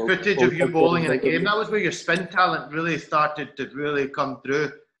 Footage of you bowling in a game. That was where your spin talent really started to really come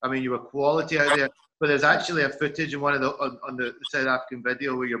through. You were quality out there. But there's actually a footage in one of on the South African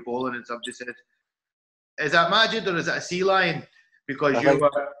video where you're bowling, and somebody said, "Is that Majid or is that a sea lion?" Because I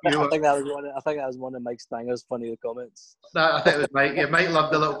think that was one of Mike Stanger's funny comments. I think it was Mike. Yeah, Mike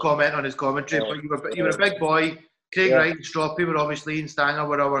loved the little comment on his commentary. But you were a big boy. Craig Wright and Stroppy were obviously, and Stanger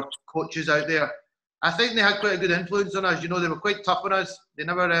were our coaches out there. I think they had quite a good influence on us. They were quite tough on us. They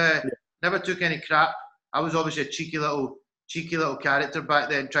never took any crap. I was obviously a cheeky little character back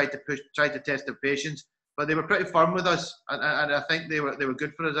then. Tried to test their patience, but they were pretty firm with us, and I think they were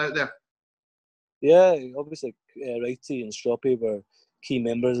good for us out there. Yeah, obviously, Wrighty and Stroppy were key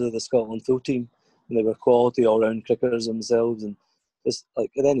members of the Scotland full team, and they were quality all-round cricketers themselves. And it's at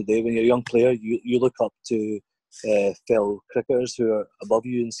the end of the day, when you're a young player, you look up to fellow cricketers who are above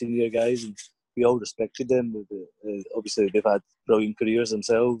you and senior guys, and we all respected them. Obviously, they've had brilliant careers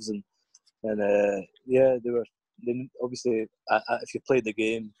themselves, and they were. Obviously, if you played the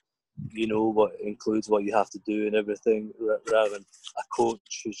game, you know what includes what you have to do and everything, rather than a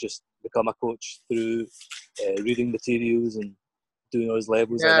coach who's just become a coach through reading materials and doing all his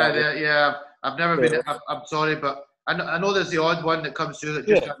levels like that. Yeah. I've never been. I'm sorry, but I know there's the odd one that comes through that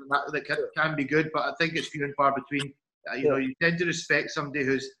just can be good, but I think it's few and far between. You know, you tend to respect somebody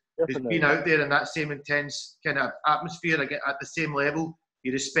who's been out there in that same intense kind of atmosphere at the same level.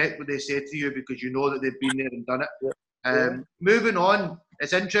 You respect what they say to you because you know that they've been there and done it. Moving on,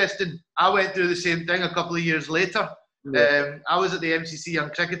 it's interesting. I went through the same thing a couple of years later. I was at the MCC Young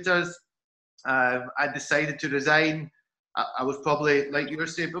Cricketers. I decided to resign. I was probably, like you were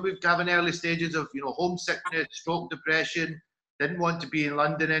saying, probably having early stages of, you know, homesickness, stroke depression. Didn't want to be in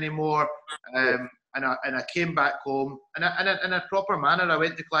London anymore. And I came back home in a proper manner. I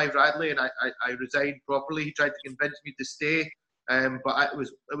went to Clive Radley and I resigned properly. He tried to convince me to stay, but it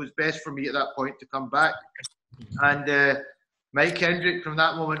was best for me at that point to come back. And Mike Kendrick, from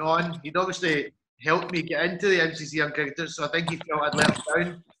that moment on, he'd obviously helped me get into the MCC Young Cricketers, so I think he felt I'd let him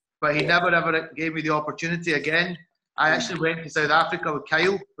down, but he never ever gave me the opportunity again. I actually went to South Africa with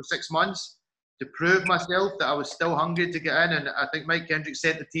Kyle for 6 months to prove myself that I was still hungry to get in, and I think Mike Kendrick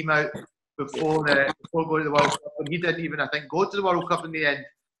sent the team out before going to the World Cup, and he didn't even, I think, go to the World Cup in the end.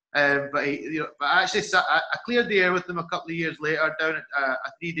 But I actually I cleared the air with them a couple of years later down at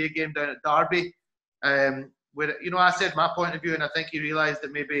a 3-day game down at Derby, where, you know, I said my point of view, and I think he realised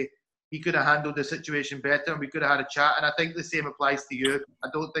that maybe he could have handled the situation better and we could have had a chat. And I think the same applies to you. I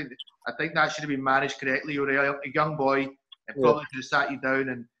think that should have been managed correctly. You were a young boy and probably should have sat you down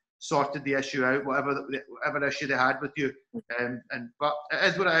and sorted the issue out, whatever issue they had with you. But it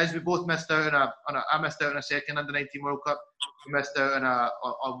is what it is. We both missed out I missed out on a second under-19 World Cup. We missed out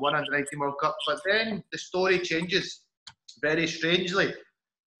on one under-19 World Cup. But then the story changes very strangely.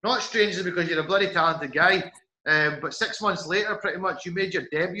 Not strangely because you're a bloody talented guy, but 6 months later, pretty much, you made your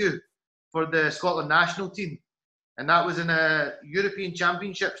debut for the Scotland national team, and that was in a European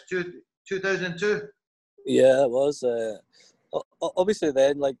Championships 2002. Yeah, it was. Obviously,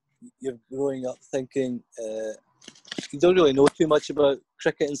 then, like, you're growing up thinking you don't really know too much about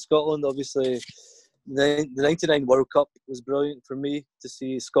cricket in Scotland. Obviously, the '99 World Cup was brilliant for me to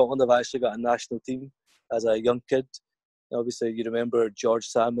see Scotland have actually got a national team as a young kid. Obviously, you remember George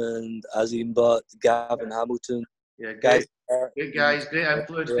Salmond, Azim Butt, Gavin Hamilton. Yeah, great guys, great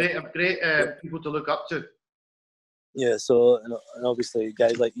influence, great people to look up to. Yeah, so and obviously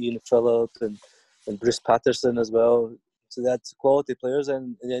guys like Ian Phillip and Bruce Patterson as well. So that's quality players,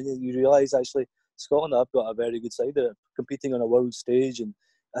 and then you realise actually Scotland have got a very good side. They're competing on a world stage, and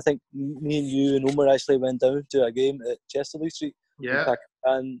I think me and you and Omar actually went down to a game at Chesterley Street,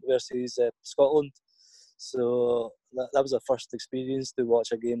 Pakistan versus Scotland. So that was our first experience to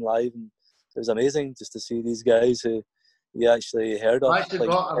watch a game live, and it was amazing just to see these guys who you actually heard of. I've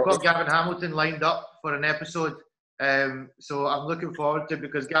got Gavin Hamilton lined up for an episode, so I'm looking forward to it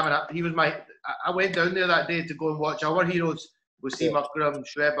because Gavin, I went down there that day to go and watch our heroes with Wasim Akram,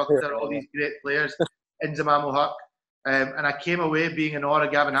 Shoaib Akhtar, all these great players, Inzamam ul Haq, and I came away being in awe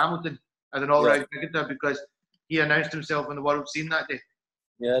of Gavin Hamilton as an all-round cricketer because he announced himself on the world scene that day.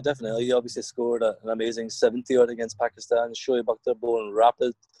 Yeah, definitely. He obviously scored an amazing 70-odd against Pakistan. Shoaib Akhtar bowling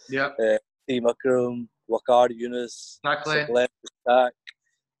rapid. Yeah. Wasim Akram, Waqar Younis,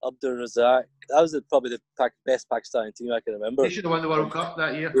 Abdur Razak. That was probably the best Pakistani team I can remember. They should have won the World Cup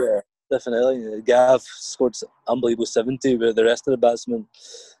that year. Yeah, definitely. Gav scored unbelievable 70, where the rest of the batsmen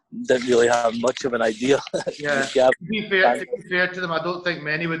didn't really have much of an idea. Yeah. To be fair to them, I don't think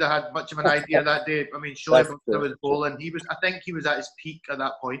many would have had much of an idea that day. I mean, Shoaib was bowling. I think he was at his peak at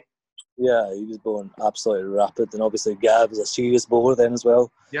that point. Yeah, he was bowling absolutely rapid, and obviously Gav was a serious bowler then as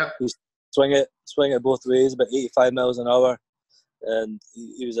well. Yeah. He was swing it both ways, about 85 miles an hour, and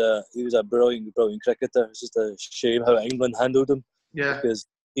he was a brilliant cricketer. It's just a shame how England handled him. Yeah. Because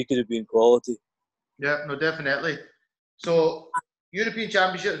he could have been quality. Yeah, no, definitely. So, European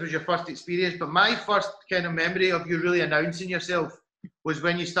Championships was your first experience, but my first kind of memory of you really announcing yourself was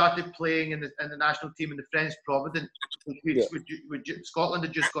when you started playing in the national team in the French Provident, which Scotland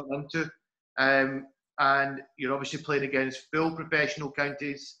had just got into, and you're obviously playing against full professional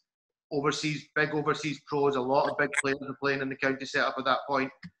counties, big overseas pros. A lot of big players were playing in the county setup at that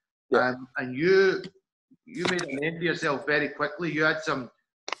point, and you made a name for yourself very quickly. You had some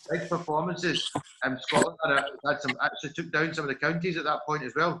big performances. Scotland actually took down some of the counties at that point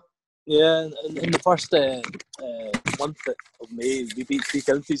as well. Yeah, in the first month of May, we beat 3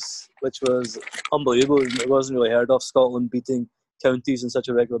 counties, which was unbelievable. It wasn't really heard of, Scotland beating counties on such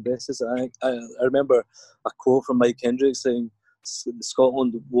a regular basis. I remember a quote from Mike Kendrick saying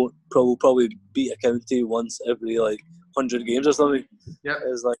Scotland will probably beat a county once every 100 games or something. Yeah,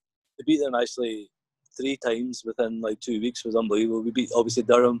 it to beat them actually 3 times within like 2 weeks was unbelievable. We beat obviously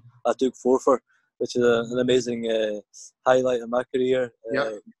Durham. I took Forfar, which is an amazing highlight of my career.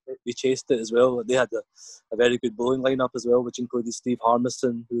 We chased it as well. They had a very good bowling lineup as well, which included Steve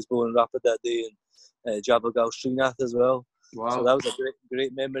Harmison, who was bowling rapid that day, and Javagal Srinath as well. Wow. So that was a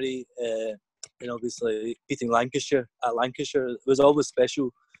great memory. And obviously beating Lancashire at Lancashire, it was always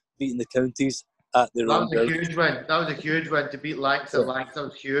special beating the counties at their own ground. That was a huge win to beat Lancs at Lancs. That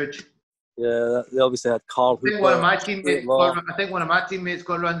was huge. Yeah, they obviously had Carl Hooper. I think one of my teammates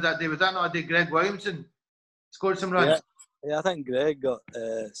got runs that day. Was that not a day Greg Williamson scored some runs? Yeah, I think Greg got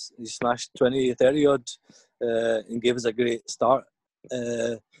he smashed 20, 30 odd and gave us a great start.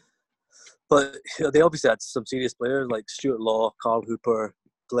 But they obviously had some serious players like Stuart Law, Carl Hooper,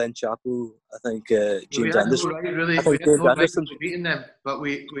 Glenn Chappell. I think James Anderson. We had no right to beating them, but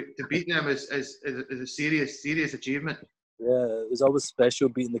to beat them is a serious achievement. Yeah, it was always special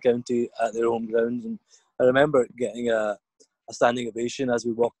beating the county at their home grounds, and I remember getting a standing ovation as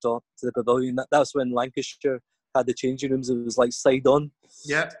we walked up to the pavilion. That's when Lancashire had the changing rooms. It was like side on.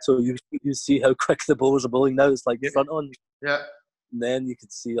 Yeah. So you see how quick the bowlers are bowling now. It's like front on. Yeah. And then you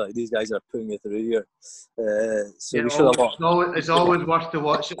could see like these guys are putting it through here. So we should have watched. It's always worth to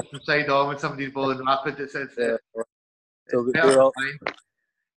watch it from side on when somebody's bowling rapid. So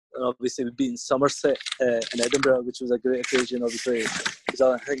obviously we beaten Somerset in Edinburgh, which was a great occasion. Obviously,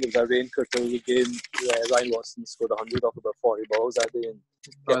 I think it was a rain curtain game. Ryan Watson scored 100 off about 40 balls that day and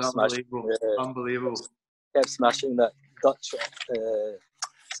kept smashing. Unbelievable. Kept smashing that Dutch.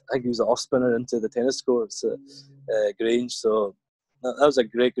 I think he was an off spinner into the tennis courts at Grange. So that was a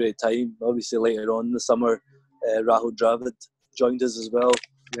great time. Obviously, later on in the summer, Rahul Dravid joined us as well.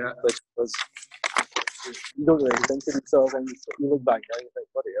 Yeah. Which was, you don't really think of these sort of things. You look back now and you think,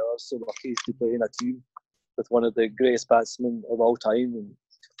 bloody hell, I was so lucky to play in a team with one of the greatest batsmen of all time, and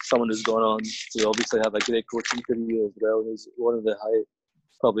someone who's gone on to obviously have a great coaching career as well. He's one of the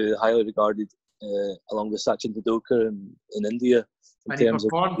probably highly regarded, along with Sachin Tendulkar in India. And he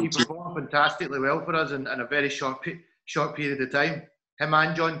performed fantastically well for us in a very short period of time. Him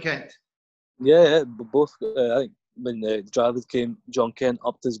and John Kent. Yeah, both. I think when Dravid came, John Kent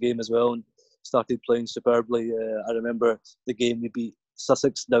upped his game as well and started playing superbly. I remember the game we beat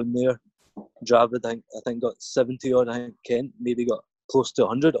Sussex down there. Dravid, I think got 70 odd. I think Kent maybe got close to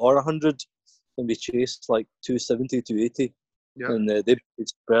 100 or 100, and we chased like 270, 280. Yeah. And they played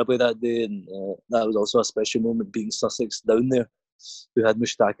superbly that day, and that was also a special moment beating Sussex down there. We had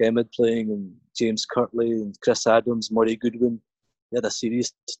Mushtaq Ahmed playing, and James Kirtley, and Chris Adams, Murray Goodwin. We had a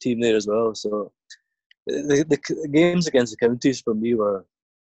serious team there as well. So the games against the counties for me were,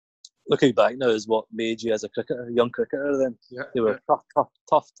 looking back now, is what made you as a cricketer, young cricketer then. Yeah, they were tough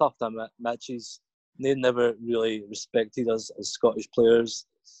matches. They never really respected us as Scottish players.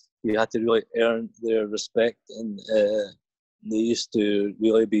 We had to really earn their respect, and they used to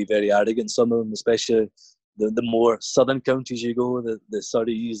really be very arrogant, some of them, especially the more southern counties you go, the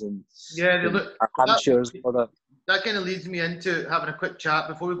Surreys and Hampshires. That kind of leads me into having a quick chat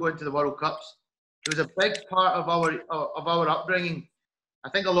before we go into the World Cups. It was a big part of our upbringing. I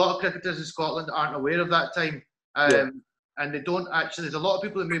think a lot of cricketers in Scotland aren't aware of that time. And they don't actually. There's a lot of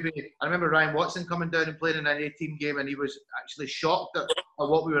people that maybe. I remember Ryan Watson coming down and playing in an A-team game, and he was actually shocked at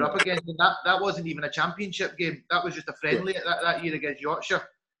what we were up against. And that wasn't even a championship game. That was just a friendly that year against Yorkshire.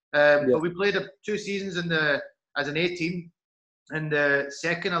 But we played 2 seasons as an A-team in the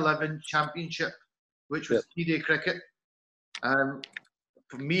second 11 championship, which was T-Day cricket.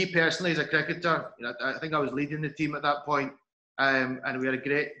 For me personally, as a cricketer, I think I was leading the team at that point, and we had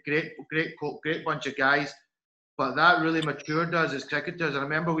a great bunch of guys. But that really matured us as cricketers. I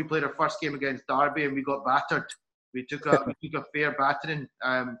remember we played our first game against Derby and we got battered. We took a fair battering.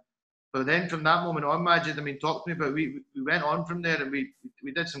 But then from that moment on, Majid, talk to me about we went on from there and we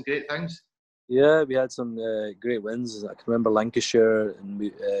did some great things. Yeah, we had some great wins. I can remember Lancashire, and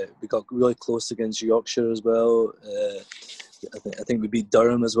we got really close against Yorkshire as well. I think we beat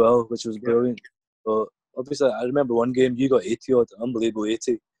Durham as well, which was brilliant. But obviously, I remember one game you got 80 odd, unbelievable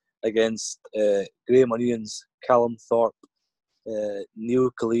 80 against Graham Onions, Callum Thorpe, Neil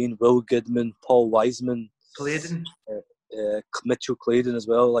Colleen, Will Goodman, Paul Wiseman, Claydon. Mitchell Claydon as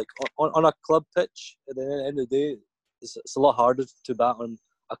well. Like on a club pitch, at the end of the day, it's a lot harder to bat on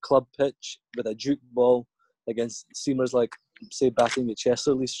a club pitch with a juke ball against seamers like, say, batting at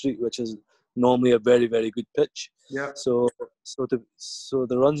Chesterley Street, which is normally a very, very good pitch. Yeah. So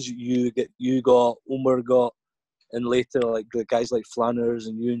the runs you got, Omar got, and later like the guys like Flanners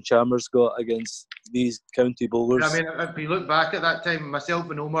and Ewan Chalmers got against these county bowlers. If you look back at that time, myself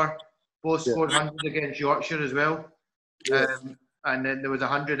and Omar both scored hundreds against Yorkshire as well. Yeah. and then there was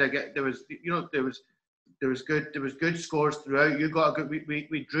 100. There was good scores throughout. You got a good.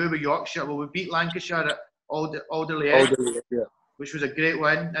 We drew with Yorkshire. Well, we beat Lancashire at Alderley Edge, which was a great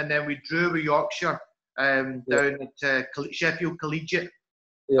win, and then we drew with Yorkshire down at Sheffield Collegiate.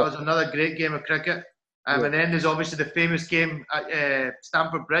 That was another great game of cricket. And then there's obviously the famous game at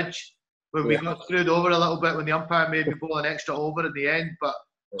Stamford Bridge, where we got screwed over a little bit when the umpire made me bowl an extra over at the end. But,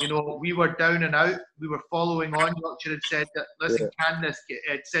 you know, we were down and out. We were following on. Yorkshire had said that, listen, can this get,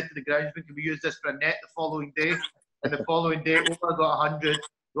 said to the groundsman, can we use this for a net the following day? And the following day, Omar got 100,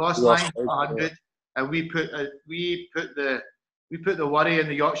 Ross Lyons got 100, and we put the worry in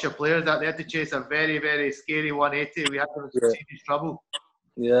the Yorkshire players that they had to chase a very, very scary 180. We had them in serious trouble.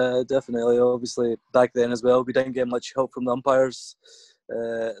 Yeah, definitely. Obviously, back then as well, we didn't get much help from the umpires.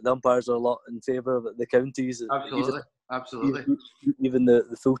 The umpires are a lot in favour of the counties. Absolutely. Even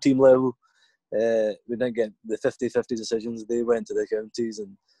the full team level, we didn't get the 50-50 decisions. They went to the counties,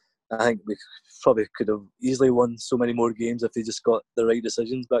 and I think we probably could have easily won so many more games if they just got the right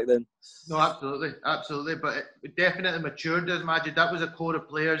decisions back then. No, absolutely. But it definitely matured us, Majid. That was a core of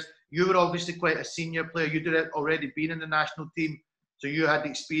players. You were obviously quite a senior player. You'd already been in the national team, so you had the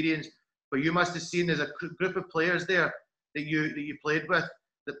experience. But you must have seen there's a group of players there that you played with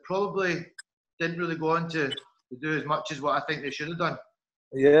that probably didn't really go on to do as much as what I think they should have done.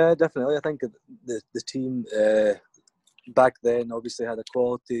 Yeah, definitely. I think the team back then obviously had a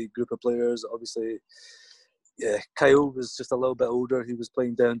quality group of players. Obviously, Kyle was just a little bit older. He was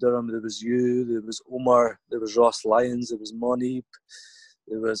playing down Durham. There was you, there was Omar, there was Ross Lyons, there was Monib.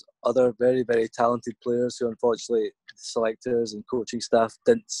 There was other very, very talented players who unfortunately selectors and coaching staff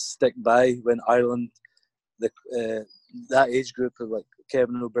didn't stick by when Ireland, that age group of like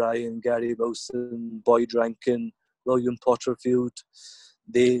Kevin O'Brien, Gary Wilson, Boyd Rankin, William Potterfield,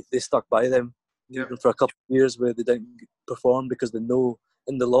 they stuck by them even for a couple of years where they didn't perform because they know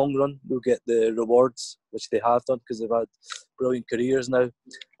in the long run they'll get the rewards, which they have done because they've had brilliant careers now.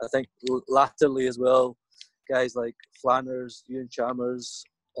 I think latterly as well, guys like Flanners, Ewan Chalmers,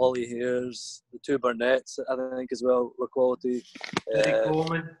 Ollie Hares, the two Burnetts, I think as well, were quality.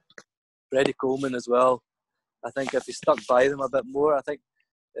 Freddie Coleman as well. I think if he stuck by them a bit more, I think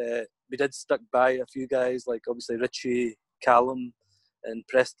we did stuck by a few guys like obviously Richie, Callum and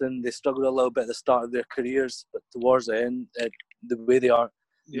Preston. They struggled a little bit at the start of their careers, but towards the end, the way they are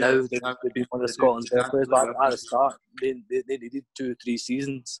now, they've been one of Scotland's best players. But at the start, they needed 2 or 3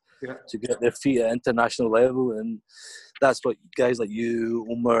 seasons to get their feet at international level, and that's what guys like you,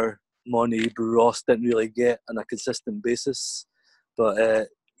 Omar, Monib, Ross didn't really get on a consistent basis. But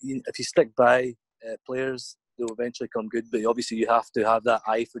if you stick by players, they'll eventually come good. But obviously, you have to have that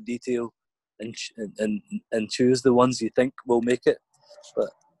eye for detail and choose the ones you think will make it. But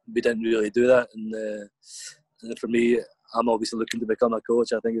we didn't really do that, and for me, I'm obviously looking to become a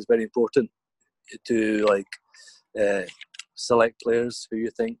coach. I think it's very important to select players who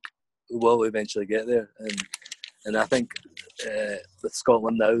you think will eventually get there, and I think with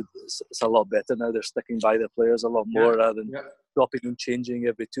Scotland now, it's a lot better now. They're sticking by their players a lot more rather than dropping and changing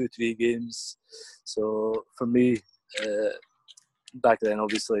every 2-3 games. So for me, back then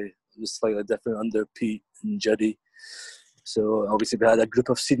obviously it was slightly different under Pete and Judy. So obviously we had a group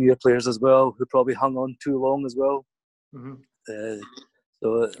of senior players as well who probably hung on too long as well. Mm-hmm.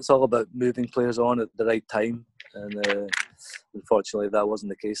 So it's all about moving players on at the right time, and unfortunately that wasn't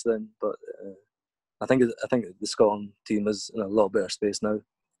the case then. But I think the Scotland team is in a lot better space now.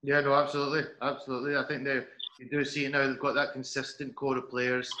 Yeah, no, absolutely. I think you do see now they've got that consistent core of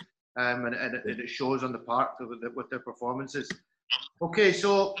players, and it shows on the park with their performances. Okay,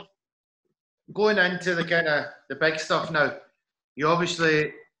 so going into the big stuff now, you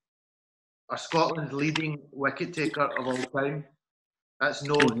obviously are Scotland's leading wicket taker of all time. That's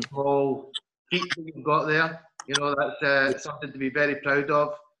no small feat that you've got there. You know, that's something to be very proud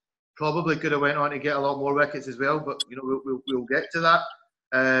of. Probably could have went on to get a lot more wickets as well, but you know we'll get to that.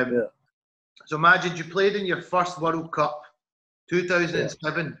 So Majid, you played in your first World Cup,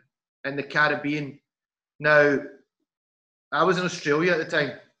 2007, in the Caribbean. Now, I was in Australia at the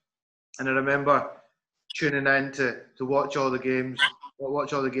time, and I remember tuning in to watch all the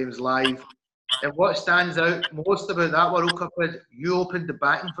games live. And what stands out most about that World Cup is you opened the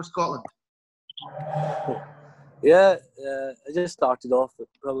batting for Scotland. Yeah, I just started off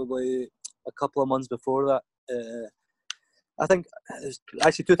probably a couple of months before that. I think it was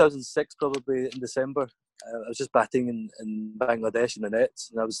actually 2006, probably in December. I was just batting in Bangladesh in the nets,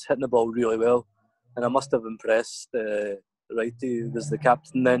 and I was hitting the ball really well. And I must have impressed Righty, who was the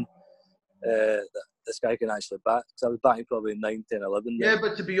captain then. this guy can actually bat. Because I was batting probably 9, 10, 11. Yeah,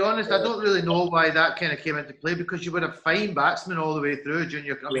 but to be honest, I don't really know why that kind of came into play, because you were a fine batsman all the way through,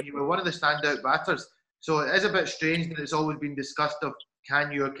 Junior. I mean, you were one of the standout batters. So it is a bit strange that it's always been discussed of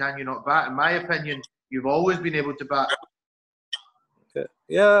can you or can you not bat. In my opinion, you've always been able to bat. Okay.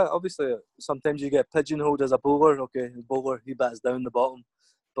 Yeah, obviously, sometimes you get pigeonholed as a bowler. Okay, the bowler, he bats down the bottom.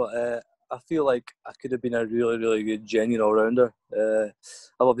 But I feel like I could have been a really, really good, genuine all-rounder. I've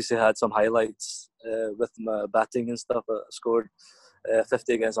obviously had some highlights with my batting and stuff. I scored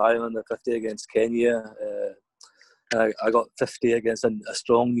 50 against Ireland and 50 against Kenya. I got 50 against a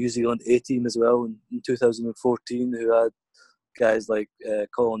strong New Zealand A team as well in 2014, who had guys like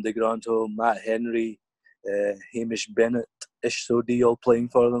Colin de Grandhomme, Matt Henry, Hamish Bennett, Ish Sodhi all playing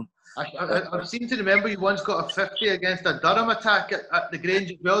for them. I seem to remember you once got a 50 against a Durham attack at the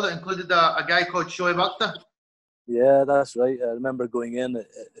Grange as well that included a guy called Shoaib Akhtar. Yeah, that's right. I remember going in at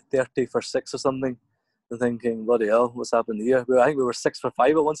 30 for 6 or something and thinking, bloody hell, what's happened here? I think we were 6 for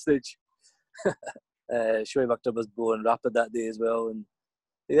 5 at one stage. Shoaib Akhtar was bowling rapid that day as well. And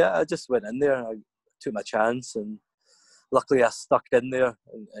yeah, I just went in there. I took my chance and luckily I stuck in there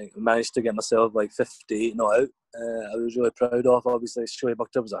and managed to get myself like 58 not out. I was really proud of. Obviously, Shoaib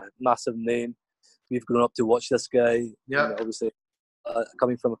Akhtar was a massive name. We've grown up to watch this guy. Yeah. Obviously,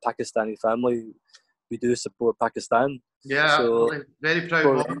 coming from a Pakistani family, we do support Pakistan. Yeah, so, very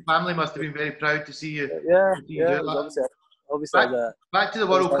proud. My family must have been very proud to see you. Yeah. Obviously, back to the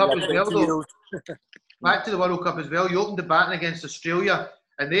World Cup as well, though. Back to the World Cup as well. You opened the batting against Australia,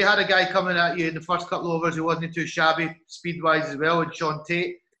 and they had a guy coming at you in the first couple of overs who wasn't too shabby speed-wise as well, and Sean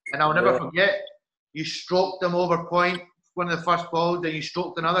Tate. And I'll never forget, you stroked him over point, one of the first balls, then you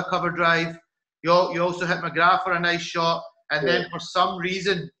stroked another cover drive. You also hit McGrath for a nice shot. And then for some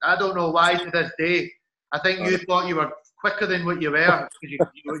reason, I don't know why to this day, I think you thought you were quicker than what you were.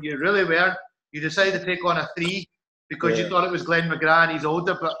 You really weren't. You decided to take on a 3 because you thought it was Glenn McGrath and he's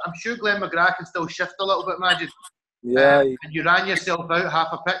older. But I'm sure Glenn McGrath can still shift a little bit, Majid. Yeah. And you ran yourself out half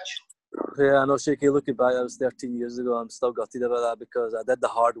a pitch. Yeah, I know, Shaky. Looking back, that was 13 years ago. I'm still gutted about that because I did the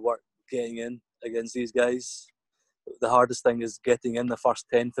hard work getting in against these guys. The hardest thing is getting in the first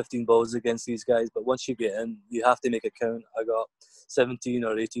 10, 15 balls against these guys. But once you get in, you have to make it count. I got 17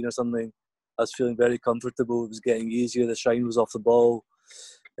 or 18 or something. I was feeling very comfortable. It was getting easier. The shine was off the ball.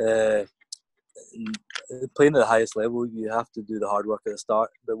 Playing at the highest level, you have to do the hard work at the start.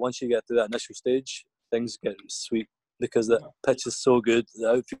 But once you get to that initial stage, things get sweet because the pitch is so good.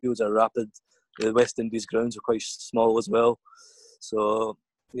 The outfields are rapid. The West Indies grounds are quite small as well. So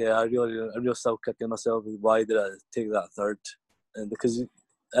yeah, I'm really still kicking myself. Why did I take that third? And because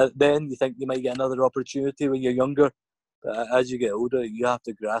then you think you might get another opportunity when you're younger, but as you get older, you have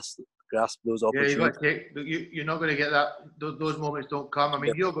to grasp those opportunities. Yeah, you're not going to get that. Those moments don't come. I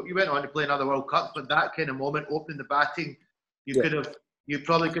mean, you went on to play another World Cup, but that kind of moment, opening the batting, you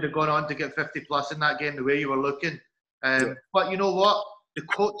probably could have gone on to get 50 plus in that game the way you were looking. But you know what? The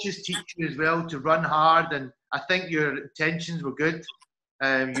coaches teach you as well to run hard, and I think your intentions were good.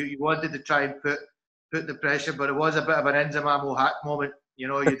 You wanted to try and put the pressure, but it was a bit of an Inzamam hack moment. You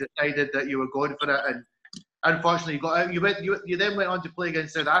know, you decided that you were going for it, and unfortunately, you got out. You then went on to play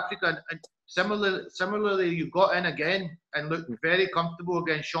against South Africa, and similarly, you got in again and looked very comfortable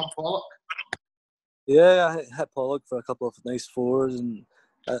against Sean Pollock. Yeah, I hit Pollock for a couple of nice 4s, and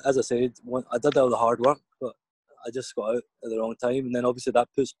as I said, I did all the hard work, but I just got out at the wrong time, and then obviously that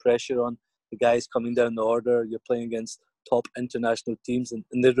puts pressure on the guys coming down the order. You're playing against top international teams, and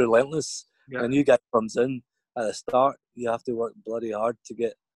they're relentless. Yeah. A new guy comes in at the start, you have to work bloody hard to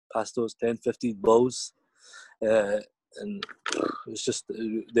get past those 10, 15 balls. And it's just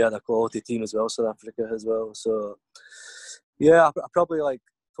they had a quality team as well, South Africa as well. So yeah, I probably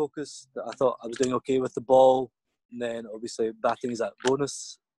focused. I thought I was doing okay with the ball, and then obviously batting is that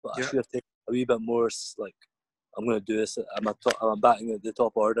bonus. But I should have taken a wee bit more. I'm going to do this. I'm batting at the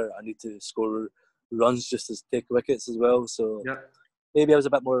top order. I need to score runs just to take wickets as well. So maybe I was a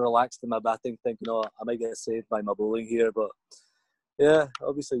bit more relaxed in my batting, thinking, I might get saved by my bowling here. But yeah,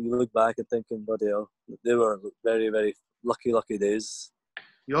 obviously you look back and thinking, bloody hell, they were very, very lucky days.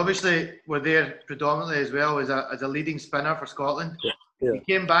 You obviously were there predominantly as well as a leading spinner for Scotland. Yeah. You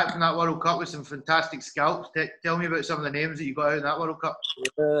came back from that World Cup with some fantastic scalps. Tell me about some of the names that you got out in that World Cup.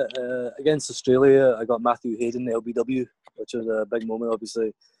 Against Australia, I got Matthew Hayden, LBW, which was a big moment,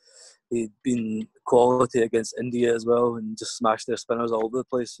 obviously. He'd been quality against India as well and just smashed their spinners all over the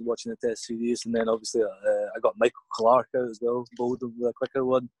place watching the Test series. And then obviously I got Michael Clarke out as well, bowled him with a quicker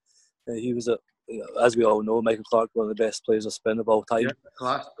one. He was, as we all know, Michael Clarke, one of the best players of spin of all time. Yeah,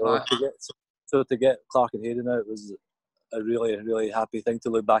 class. So to get Clarke and Hayden out was a really, really happy thing to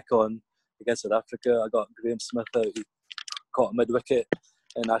look back on against South Africa. I got Graham Smith out, he caught a mid-wicket,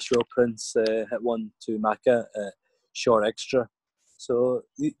 and Ashwell Prince hit one to Maka at short extra. So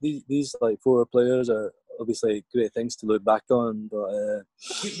these like 4 players are obviously great things to look back on. But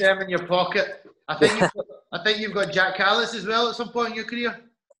keep them in your pocket. I think you've got Jack Callis as well at some point in your career.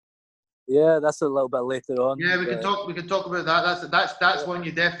 Yeah, that's a little bit later on. Yeah, we can talk about that. That's one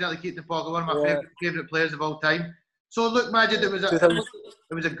you definitely keep in the pocket. One of my favourite players of all time. So look, Majid, it was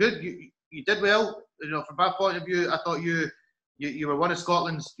a good. You did well. From my point of view, I thought you were one of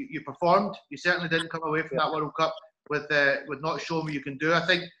Scotland's. You performed. You certainly didn't come away from that World Cup with not showing what you can do. I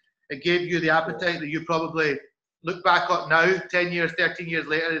think it gave you the appetite that you probably look back at now, 10 years, 13 years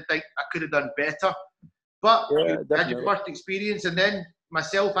later, and think I could have done better. But you had your first experience, and then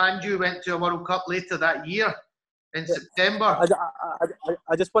myself and you went to a World Cup later that year in September.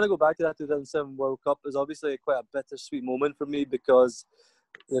 I just want to go back to that 2007 World Cup. It was obviously quite a bittersweet moment for me because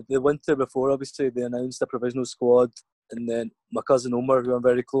the winter before, obviously, they announced a provisional squad, and then my cousin Omar, who I'm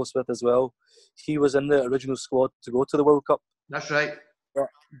very close with as well, he was in the original squad to go to the World Cup. That's right.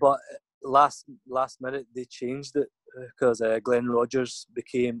 But last minute, they changed it because Glenn Rodgers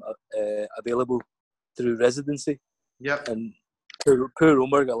became available through residency. Yep. And poor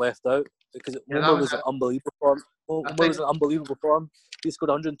Omar got left out because Omar was an unbelievable form. Omar was an unbelievable form. He scored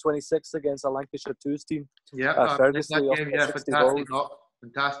 126 against a Lancashire Twos team. Yeah, Ferguson.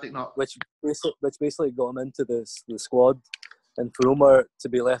 Fantastic knock. Which basically got him into the squad. And for Omar to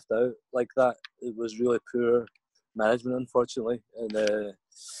be left out like that, it was really poor management, unfortunately. And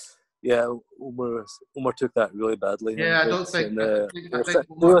Omar took that really badly. Yeah, I don't think. It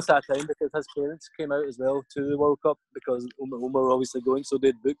was a sad time because his parents came out as well to the World Cup because Omar were obviously going, so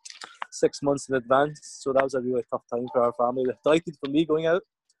they'd booked 6 months in advance. So that was a really tough time for our family. Delighted for me going out,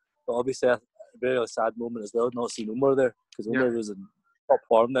 but obviously a very sad moment as well, not seeing Omar there because Omar was in top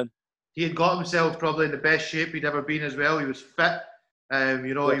form then. He had got himself probably in the best shape he'd ever been as well. He was fit.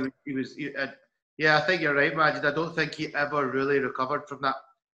 He was. I think you're right, Majid. I don't think he ever really recovered from that.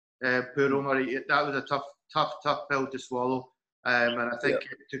 Poor Omar, that was a tough pill to swallow, and I think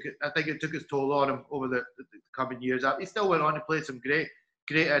it took its toll on him over the coming years. He still went on to play some great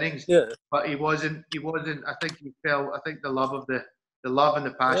innings, but he wasn't. I think he fell. I think the love and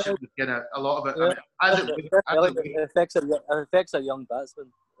the passion was kind of a lot of it. It affects a young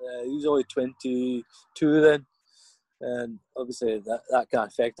batsman. He was only 22 then, and obviously that can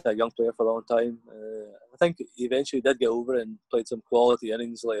affect a young player for a long time. I think he eventually did get over it and played some quality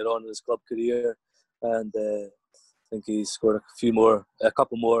innings later on in his club career, and I think he scored a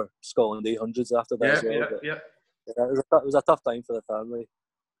couple more Scotland 800s after that as well. It was a tough time for the family.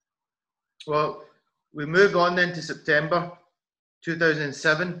 Well, we move on then to September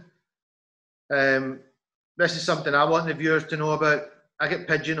 2007. This is something I want the viewers to know about. I get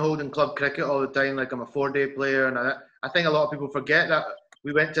pigeonholed in club cricket all the time, like I'm a 4-day player, and I think a lot of people forget that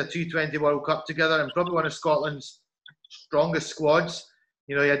we went to a T20 World Cup together, and probably one of Scotland's strongest squads.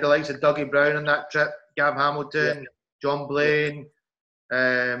 You had the likes of Dougie Brown on that trip, Gav Hamilton, John Blaine,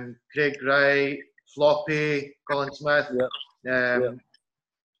 Craig Wright, Floppy, Colin Smith, Ryan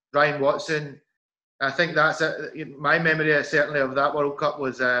Watson. I think that's it. My memory certainly of that World Cup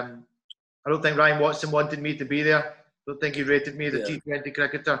was I don't think Ryan Watson wanted me to be there. I don't think he rated me as a T20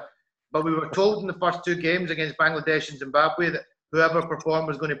 cricketer. But we were told in the first 2 games against Bangladesh and Zimbabwe that whoever performed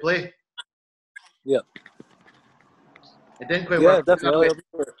was going to play. Yeah. It didn't quite work. Definitely.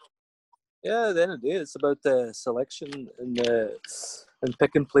 Yeah, at the end of the day, it's about selection and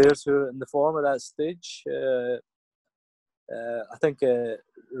picking players who are in the form at that stage. I think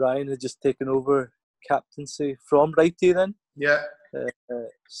Ryan had just taken over captaincy from Righty then. Yeah.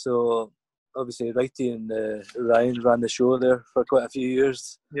 So obviously Righty and Ryan ran the show there for quite a few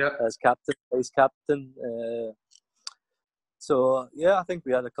years as captain, vice captain. I think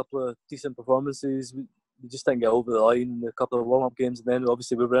we had a couple of decent performances. We just didn't get over the line in a couple of warm-up games, and then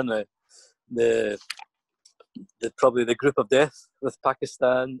obviously we were in the probably the group of death with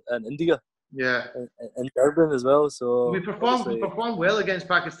Pakistan and India. Yeah, and Durban as well. So we performed well against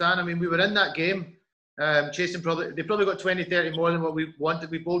Pakistan. I mean, we were in that game. Chasing they probably got 20-30 more than what we wanted.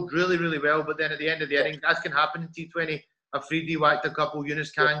 We bowled really, really well, but then at the end of the innings, as can happen in T20, Afridi whacked a couple,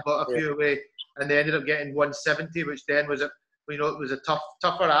 Yunus Khan got a few away, and they ended up getting 170, which then was it was a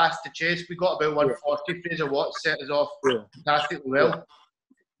tougher ask to chase. We got about 140. Fraser Watts set us off fantastically well.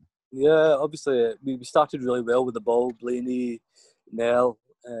 Yeah, obviously we started really well with the ball. Blaney, Nell,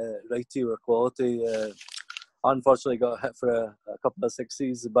 Righty were quality. Unfortunately, got hit for a couple of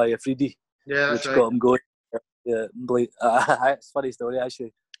sixes by Afridi. Yeah, which got him going. Yeah, it's a funny story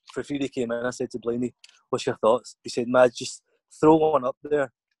actually. Afridi came in, I said to Blaney, "What's your thoughts?" He said, "Man, just throw one up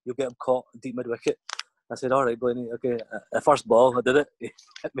there you'll get him caught deep mid wicket. I said, all right, Blaney, okay. The first ball, I did it. He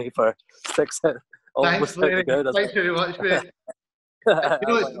hit me for 6 hit. Thanks, Blaney. Thanks very much, mate.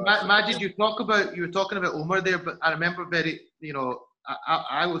 Majid, you were talking about Omar there, but I remember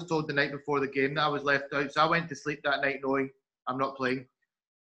I was told the night before the game that I was left out, so I went to sleep that night knowing I'm not playing.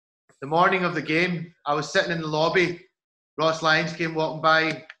 The morning of the game, I was sitting in the lobby. Ross Lyons came walking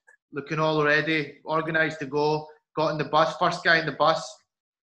by, looking all ready, organised to go, got in the bus, first guy in the bus,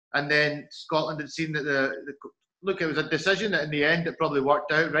 and then Scotland had seen that it was a decision that in the end it probably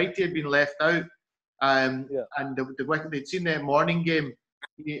worked out. Wrighty had been left out, and they'd seen the morning game,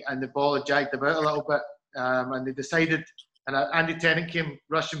 and the ball had jagged about a little bit, and they decided, and Andy Tennant came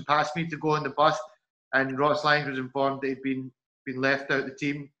rushing past me to go on the bus, and Ross Lyons was informed that he'd been left out of the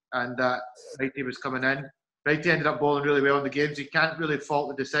team, and that Wrighty was coming in. Wrighty ended up bowling really well in the game, so you can't really fault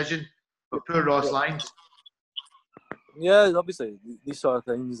the decision, but poor Ross Lyons. Yeah, obviously these sort of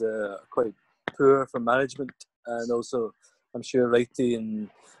things are quite poor from management, and also I'm sure Wrighty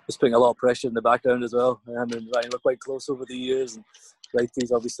was putting a lot of pressure in the background as well. I mean, Ryan were quite close over the years, and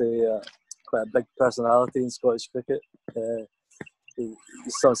Wrighty's obviously quite a big personality in Scottish cricket. He's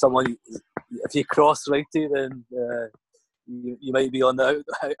someone, if you cross Wrighty, then you might be on the out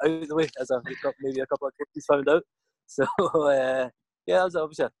of the way, as maybe a couple of coaches found out. So yeah, it was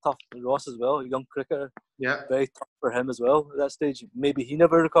obviously a tough Ross as well, a young cricketer. Yeah, very tough for him as well at that stage. Maybe he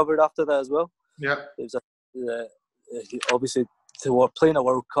never recovered after that as well. Yeah, it was obviously playing a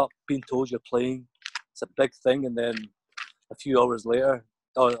World Cup, being told you're playing, it's a big thing, and then a few hours later,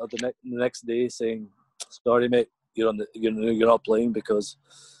 or the next day, saying, "Sorry, mate, you're not playing because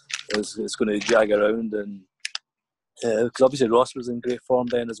it's going to drag around." And because obviously Ross was in great form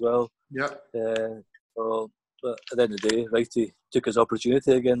then as well. Yeah. But at the end of the day, Wrighty took his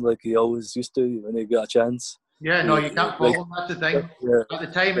opportunity again, like he always used to when he got a chance. Yeah, no, you can't fault him. That's the thing. Yeah, at the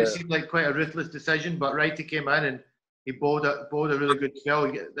time, it seemed like quite a ruthless decision, but Wrighty came in and he bowled a really good spell,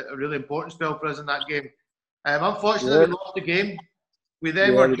 a really important spell for us in that game. Unfortunately, we lost the game. We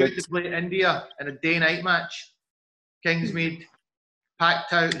then were due to play India in a day-night match. Kingsmead,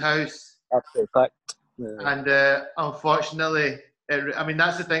 packed out house. Absolutely packed. Yeah. And unfortunately,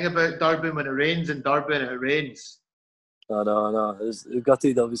 that's the thing about Durban. When it rains in Durban, it rains. No. It was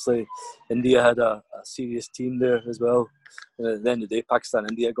gutted, obviously. India had a serious team there as well. And at the end of the day, Pakistan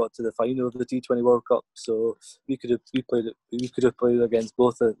and India got to the final of the T20 World Cup. So we could have played against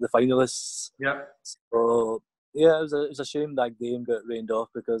both the finalists. Yeah. So yeah, it was a shame that game got rained off,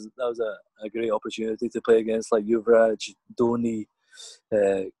 because that was a great opportunity to play against like Yuvraj, Dhoni,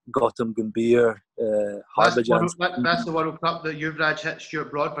 Gautam Gambhir, Harbhajan. That's the World Cup that Yuvraj hit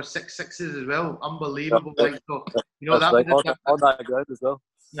Stuart Broad for 6 sixes as well. Unbelievable. On that ground as well.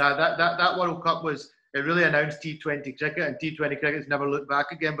 Yeah, that World Cup it really announced T20 cricket, and T20 cricket's never looked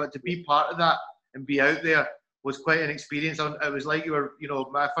back again. But to be part of that and be out there was quite an experience. It was like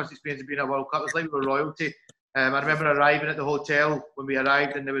my first experience of being at a World Cup. It was like we were royalty. I remember arriving at the hotel when we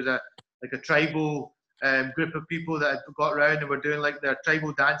arrived, and there was a tribal group of people that had got around and were doing like their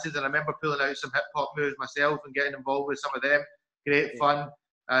tribal dances, and I remember pulling out some hip hop moves myself and getting involved with some of them. Great fun.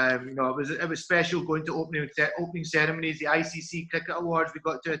 It was special going to opening ceremonies, the ICC Cricket Awards we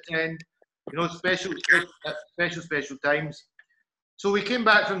got to attend. Special times. So we came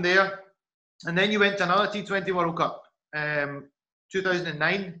back from there, and then you went to another T20 World Cup,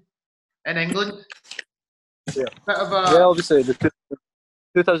 2009 in England. Yeah. Obviously the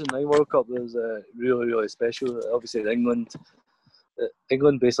 2009 World Cup was really, really special. Obviously, England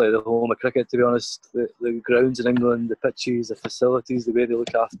basically the home of cricket, to be honest. The grounds in England, the pitches, the facilities, the way they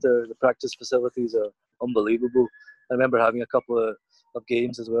look after the practice facilities are unbelievable. I remember having a couple of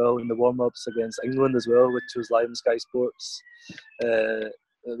games as well in the warm-ups against England as well, which was live on Sky Sports. It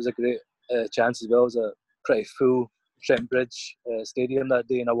was a great chance as well. It was a pretty full Trent Bridge stadium that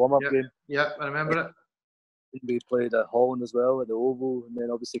day in a warm-up game. Yeah, I remember it. We played at Holland as well, at the Oval, and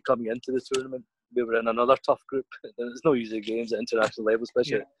then obviously coming into the tournament, we were in another tough group. There's no easy games at international level,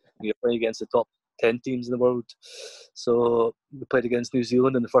 especially when you're playing against the top 10 teams in the world. So we played against New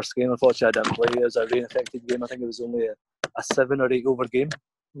Zealand in the first game. Unfortunately, I didn't play. It was a rain-affected game. I think it was only a 7 or 8 over game.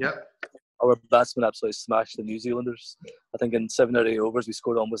 Yeah. Our batsmen absolutely smashed the New Zealanders. I think in 7 or 8 overs we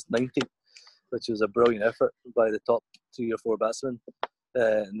scored almost 90, which was a brilliant effort by the top 3 or 4 batsmen.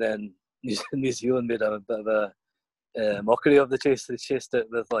 And then New Zealand made a bit of a mockery of the chase. They chased it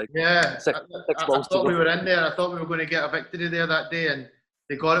with six balls. I thought we were in there. I thought we were going to get a victory there that day, and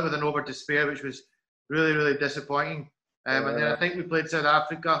they got it with an over to spare, which was really, really disappointing. And then I think we played South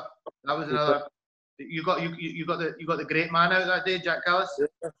Africa. That was another you got the great man out that day, Jack Callis.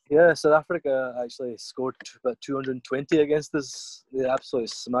 Yeah, South Africa actually scored about 220 against us. They absolutely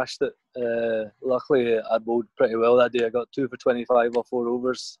smashed it. Luckily, I bowled pretty well that day. I got 2 for 25 or 4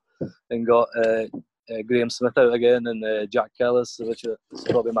 overs, and got Graham Smith out again and Jack Callis, which is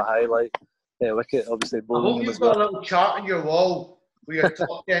probably my highlight. Wicket, obviously bowling. I hope you've got a little chart on your wall with your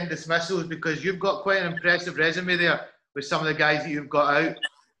top 10 dismissals, because you've got quite an impressive resume there with some of the guys that you've got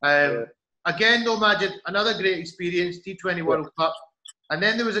out. Again, though, Majid, another great experience, T20 World Cup, and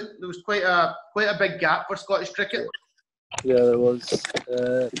then there was quite a big gap for Scottish cricket. Yeah, there was.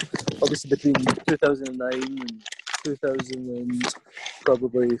 Obviously, between 2009 and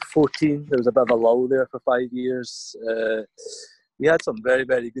 2014, there was a bit of a lull there for 5 years. We had some very,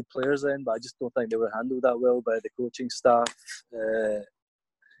 very good players then, but I just don't think they were handled that well by the coaching staff.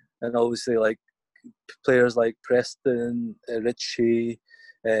 And obviously, like players like Preston, Richie,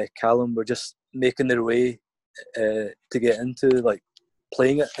 Callum were just making their way to get into like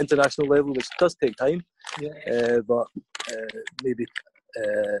playing at international level, which does take time. But maybe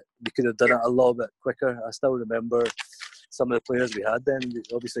we could have done it a little bit quicker. I still remember some of the players we had then.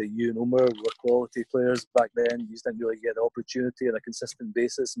 Obviously, you and Omar were quality players back then. You just didn't really get the opportunity on a consistent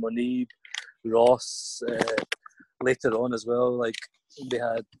basis. Munib, Ross, later on as well. Like they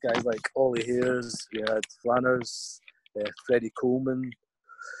had guys like Ollie Hayes, we had Flanners, Freddie Coleman,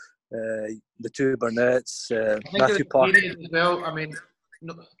 the two Burnetts, Matthew Parker as well. I mean,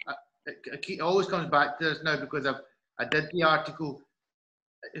 it always comes back to this now, because I did the article.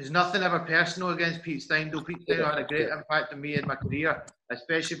 There's nothing ever personal against Pete Steindl. Pete Steindl had a great impact on me in my career,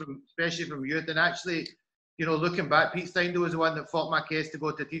 especially from youth. And actually, you know, looking back, Pete Steindl was the one that fought my case to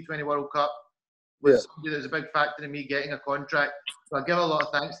go to T20 World Cup. Was a big factor in me getting a contract. So I give a lot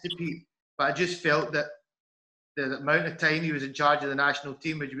of thanks to Pete. But I just felt that the amount of time he was in charge of the national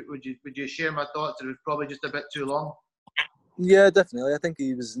team, would you share my thoughts? It was probably just a bit too long. Yeah, definitely. I think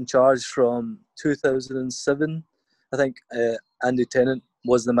he was in charge from 2007. I think Andy Tennant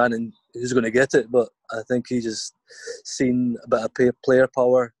was the man who's going to get it, but I think he just seen a bit of player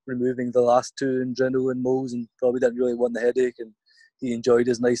power, removing the last two in Drennel and Moles, and probably didn't really want the headache, and he enjoyed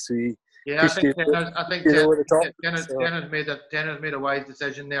his nice wee. Yeah, I think Tenner's made a wise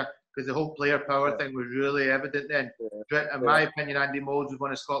decision there, because the whole player power thing was really evident then. In my opinion, Andy Moles was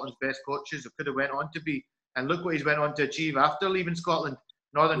one of Scotland's best coaches. It could have went on to be, and look what he's went on to achieve after leaving Scotland.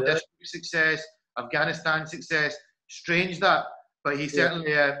 Northern District success, Afghanistan success. Strange that, but he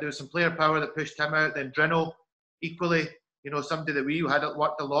certainly there was some player power that pushed him out. Then Drennel, equally, you know, somebody that we had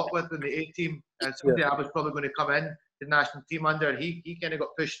worked a lot with in the A team, and somebody I was probably going to come in the national team under. He kind of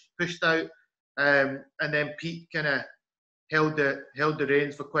got pushed out, and then Pete kind of held the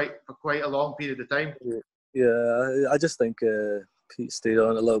reins for quite a long period of time. Yeah, I just think Pete stayed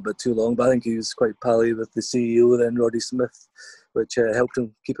on a little bit too long, but I think he was quite pally with the CEO then, Roddy Smith, which helped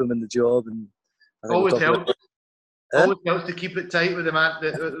him keep him in the job. And always helps. Always helps to keep it tight with the man,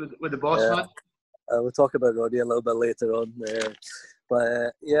 with the boss man. We'll talk about Roddy a little bit later on.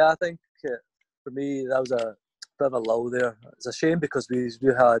 But I think for me that was a bit of a lull there. It's a shame, because we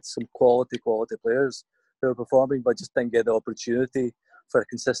had some quality players who were performing, but just didn't get the opportunity for a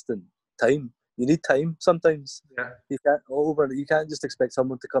consistent time. You need time sometimes. Yeah. You can't just expect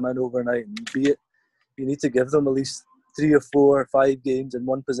someone to come in overnight and be it. You need to give them at least 3 or 4 or 5 games in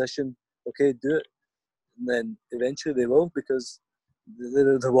one position. Okay, do it. And then eventually they will, because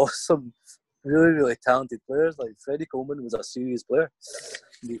there was some really, really talented players. Like Freddie Coleman was a serious player.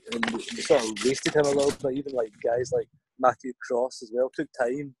 And we sort of wasted him a little bit. Even like guys like Matthew Cross as well took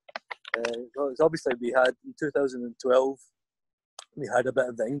time. Obviously we had in 2012, we had a bit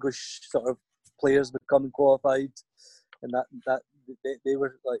of the English sort of players becoming qualified, and that they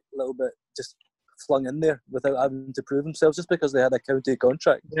were like a little bit just flung in there without having to prove themselves, just because they had a county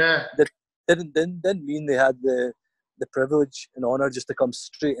contract. Yeah. Didn't mean they had the privilege and honour just to come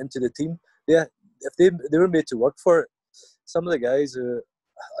straight into the team. Yeah, if they were made to work for it. Some of the guys who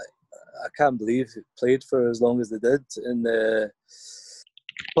I can't believe played for as long as they did, and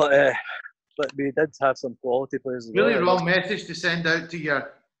but we did have some quality players as really well. Wrong message to send out to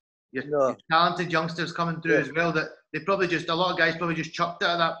your talented youngsters coming through as well, that they probably just, a lot of guys probably just chucked it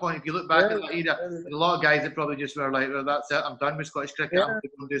at that point. If you look back at that era, there's a lot of guys that probably just were like, well, that's it, I'm done with Scottish cricket, I'm going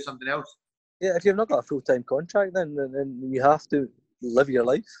to do something else. Yeah, if you've not got a full-time contract, then you have to live your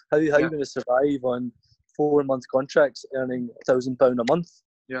life. How are you going to survive on 4-month contracts earning £1,000 a month?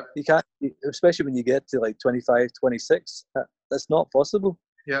 Yeah. You can't, especially when you get to like 25, 26. That's not possible.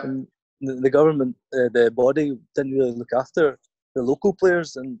 Yeah. And the government, the body didn't really look after the local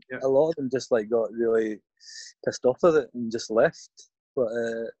players, and a lot of them just like got really pissed off with it and just left. But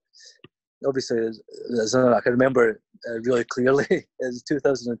obviously, as I can remember really clearly, is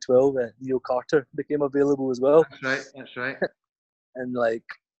 2012. Neil Carter became available as well. That's right. That's right. And like,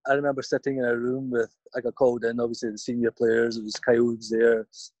 I remember sitting in a room with, I got called in, obviously the senior players. It was Kyle was there,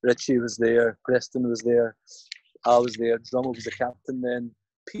 Richie was there, Preston was there, I was there, Drummond was the captain then,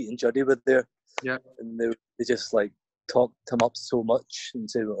 Pete and Juddy were there. Yeah. And they just like talked him up so much and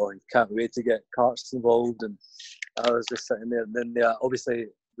said, "Oh, you can't wait to get Carts involved." And I was just sitting there, and then obviously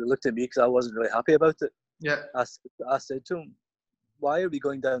they looked at me because I wasn't really happy about it. Yeah. I said to him, "Why are we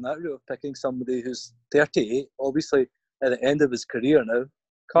going down that route of picking somebody who's 38, obviously at the end of his career now?"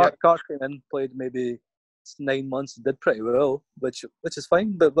 Cart came in, played maybe 9 months, did pretty well, which is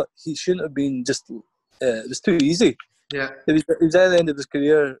fine, but he shouldn't have been just. It was too easy. Yeah, it was at the end of his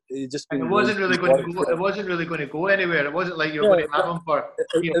career. He just and it wasn't really going to go. It wasn't really going to go anywhere. It wasn't like you were going to have him for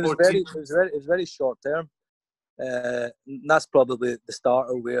 3 or 4 seasons. It was very short term. That's probably the start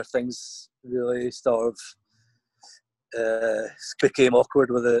of where things really sort of became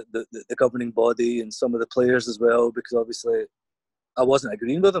awkward with the governing body and some of the players as well, because obviously I wasn't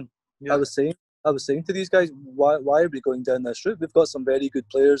agreeing with them. Yeah. I was saying to these guys, why are we going down this route? We've got some very good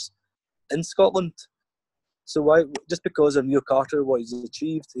players in Scotland. So why, just because of Neil Carter, what he's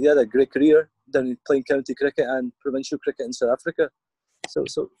achieved, he had a great career down playing county cricket and provincial cricket in South Africa. So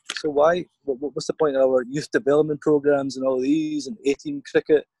why? What's the point of our youth development programs and all these and 18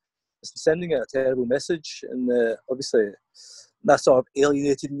 cricket? It's sending out a terrible message, and obviously that sort of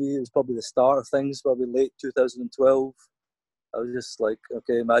alienated me. It was probably the start of things, probably late 2012. I was just like,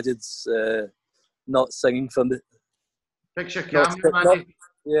 okay, Majid's not singing from the. Picture camera, Majid.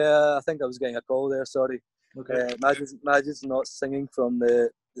 Yeah, I think I was getting a call there. Sorry. Okay. Majid's not singing from the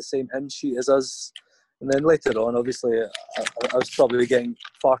same hymn sheet as us. And then later on, obviously, I was probably getting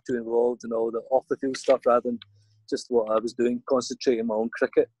far too involved in all the off-the-field stuff rather than just what I was doing, concentrating on my own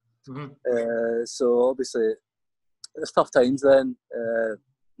cricket. Mm-hmm. So obviously, it was tough times then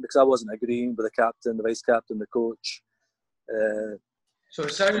because I wasn't agreeing with the captain, the vice-captain, the coach. So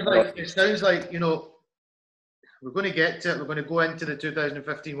it sounds like, you know, we're going to get to it. We're going to go into the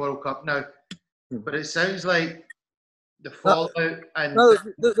 2015 World Cup now. But it sounds like the fallout and... No,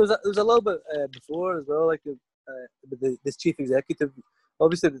 there was a little bit before as well, like this chief executive.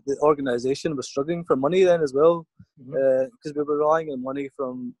 Obviously, the organisation was struggling for money then as well, because we were relying on money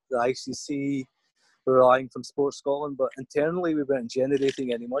from the ICC, we were relying from Sports Scotland, but internally we weren't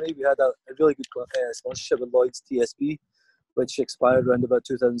generating any money. We had a really good sponsorship with Lloyd's TSB, which expired around about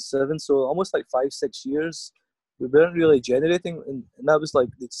 2007, so almost like 5-6 years. We weren't really generating, and that was like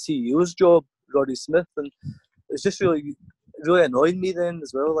the CEO's job, Roddy Smith, and it's just really annoyed me then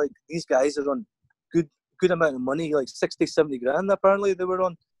as well. Like, these guys are on good amount of money, like 60-70 grand apparently they were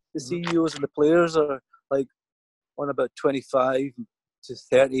on. The CEOs and the players are like on about 25 to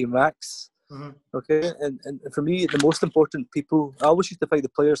 30 max. Okay, and for me, the most important people, I always used to fight the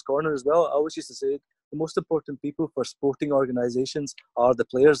players' corner as well. I always used to say the most important people for sporting organisations are the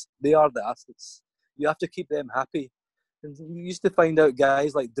players. They are the athletes. You have to keep them happy. And you used to find out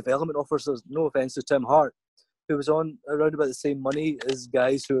guys like development officers, no offence to Tim Hart, who was on around about the same money as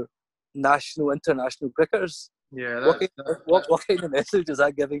guys who are national, international cricketers. Yeah. What kind of message is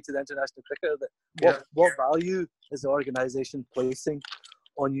that giving to the international cricketer? What value is the organisation placing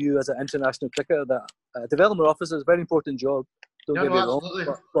on you as an international cricketer? That development officer is a very important job. Don't get me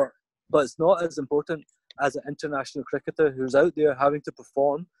wrong, but it's not as important as an international cricketer who's out there having to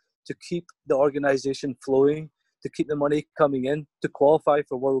perform to keep the organisation flowing, to keep the money coming in, to qualify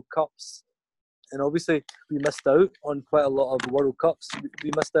for World Cups. And obviously, we missed out on quite a lot of World Cups.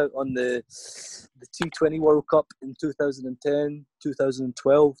 We missed out on the T20 World Cup in 2010,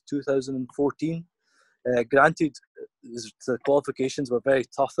 2012, 2014. Granted, the qualifications were very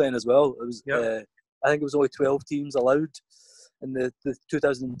tough then as well. It was, I think it was only 12 teams allowed in the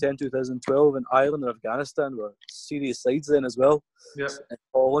 2010, 2012, and Ireland and Afghanistan were serious sides then as well. Yeah. And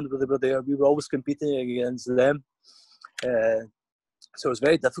Poland, they were there. We were always competing against them. So it was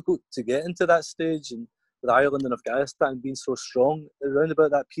very difficult to get into that stage, and with Ireland and Afghanistan being so strong around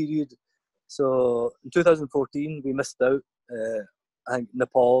about that period. So in 2014, we missed out. I think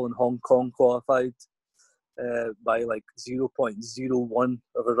Nepal and Hong Kong qualified by like 0.01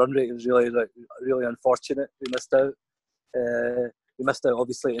 of a run rate. It was really unfortunate. We missed out. We missed out,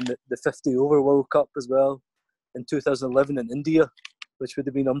 obviously, in the 50 over World Cup as well in 2011 in India, which would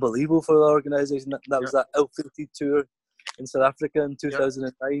have been unbelievable for the organisation. That was that ill-fated tour in South Africa in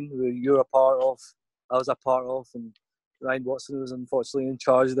 2009, where you were a part of, I was a part of, and Ryan Watson was unfortunately in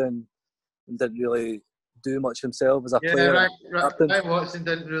charge then and didn't really do much himself as a player. Ryan Watson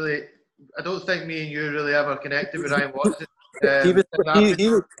didn't really. I don't think me and you really ever connected with Ryan Watson.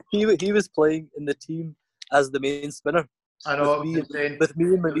 He was playing in the team as the main spinner. I know. With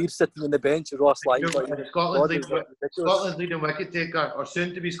me and Munir sitting on the bench, Ross Lyne. Scotland's leading wicket taker, or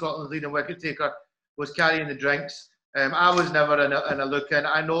soon to be Scotland's leading wicket taker, was carrying the drinks. I was never in a look in.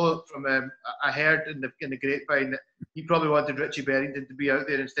 I know from I heard in the grapevine that he probably wanted Richie Berrington to be out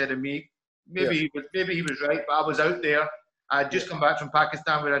there instead of me. Maybe he was right, but I was out there. I had just come back from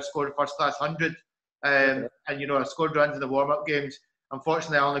Pakistan where I scored a first class 100, and I scored runs in the warm up games.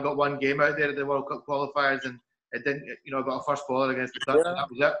 Unfortunately, I only got one game out there at the World Cup qualifiers, and it didn't. I got a first bowler against the Dutch. And that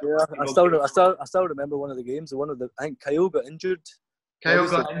was it. Yeah, I still remember one of the games. I think Kyle got injured. Kyle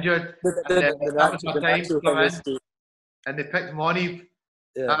got injured. That was my time to come in, and they picked Monib.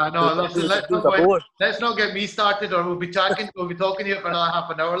 Yeah. Let's not get me started, or we'll be talking here for another half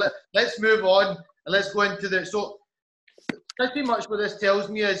an hour. Let's move on and let's go into the. So, pretty much what this tells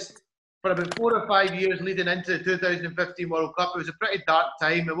me is, for about 4 or 5 years leading into the 2015 World Cup, it was a pretty dark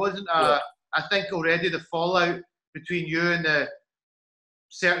time. It wasn't I think already the fallout between you and the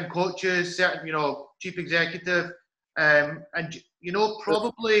certain coaches, certain chief executive, and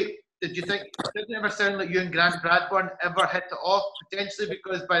probably. Did you think it didn't ever sound like you and Grant Bradburn ever hit it off potentially,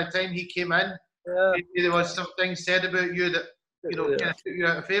 because by the time he came in, maybe there was some things said about you that kind of took you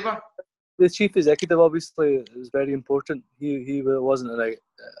out of favour? The chief executive obviously is very important. He wasn't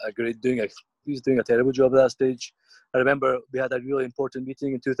he was doing a terrible job at that stage. I remember we had a really important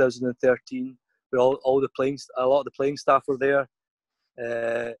meeting in 2013 where a lot of the playing staff were there,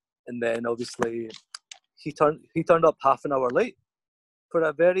 and then obviously he turned up half an hour late for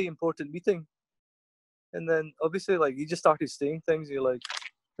a very important meeting, and then obviously he just started saying things. You're like,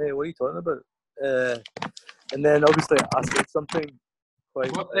 hey, what are you talking about? And then obviously I said something.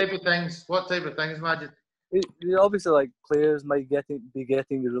 What type of things, Majid? Obviously, players might be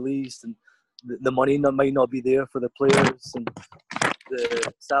getting released, and the money might not be there for the players, and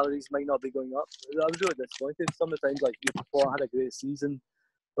the salaries might not be going up. I was really disappointed. Sometimes before I had a great season,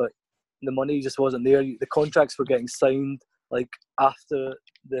 but the money just wasn't there. The contracts were getting signed after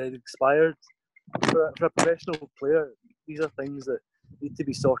they expired. For a professional player, these are things that need to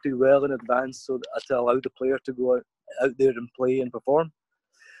be sorted well in advance so that to allow the player to go out there and play and perform.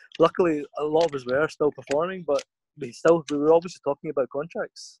 Luckily, a lot of us were still performing, but we were obviously talking about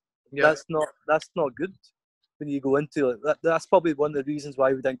contracts. Yeah. That's not good when you go into that. That's probably one of the reasons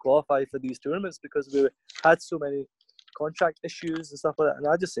why we didn't qualify for these tournaments, because we had so many contract issues and stuff like that. And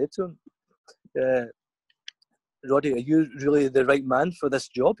I just said to him, Roddy, are you really the right man for this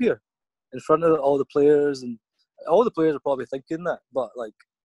job here in front of all the players? And all the players are probably thinking that, but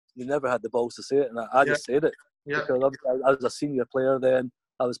you never had the balls to say it, and I just said it because I was a senior player then.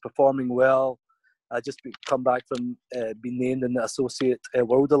 I was performing well. I just come back from being named in the associate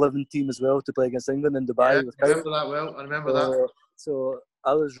World 11 team as well to play against England in Dubai. I remember that well. I remember that. So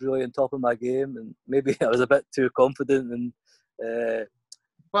I was really on top of my game, and maybe I was a bit too confident. And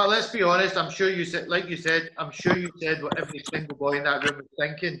well, let's be honest. I'm sure you said, I'm sure you said what every single boy in that room was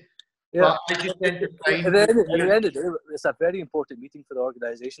thinking. Yeah. But at the end of the day, it's a very important meeting for the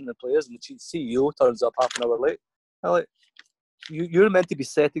organisation and the players, and the CEO turns up half an hour late. You're meant to be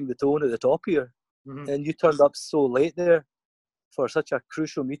setting the tone at the top here, and you turned up so late there for such a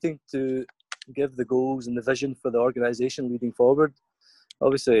crucial meeting to give the goals and the vision for the organisation leading forward.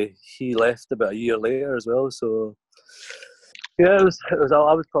 Obviously, he left about a year later as well, so yeah, I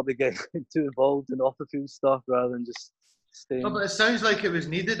was probably getting too involved in off-the-field stuff rather than just staying. No, but it sounds like it was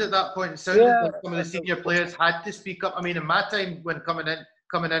needed at that point. It sounded like some of the senior players had to speak up. I mean, in my time when coming in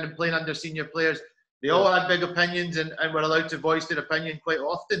and playing under senior players, they all had big opinions and were allowed to voice their opinion quite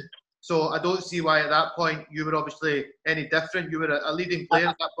often. So I don't see why at that point you were obviously any different. You were a leading player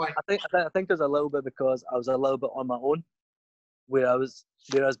at that point. I think there's a little bit because I was a little bit on my own, whereas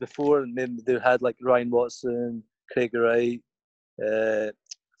before, and then they had Ryan Watson, Craig Wright,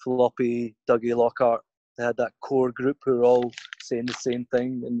 Floppy, Dougie Lockhart. They had that core group who were all saying the same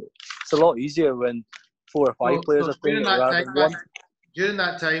thing, and it's a lot easier when 4 or 5 players are playing rather than one. During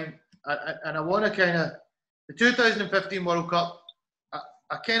that time, and I want to the 2015 World Cup,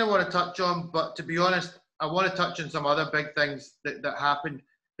 I kind of want to touch on, but to be honest, I want to touch on some other big things that happened.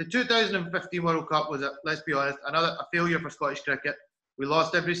 The 2015 World Cup was, let's be honest, a failure for Scottish cricket. We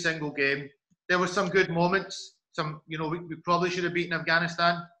lost every single game. There were some good moments. We probably should have beaten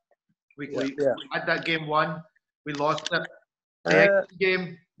Afghanistan. We had that game won. We lost it.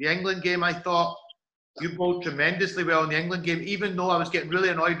 The England game, I thought you bowled tremendously well in the England game, even though I was getting really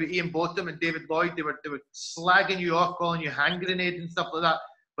annoyed with Ian Botham and David Lloyd. They were slagging you off, calling you hand grenade and stuff like that.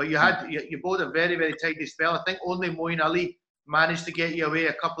 But you bowled a very, very tidy spell. I think only Moeen Ali managed to get you away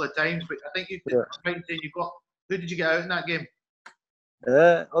a couple of times, but I think you got Who did you get out in that game?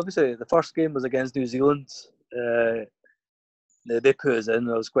 Obviously, the first game was against New Zealand. They put us in.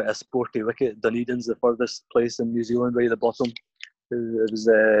 It was quite a sporty wicket. Dunedin's the furthest place in New Zealand, right at the bottom. It was,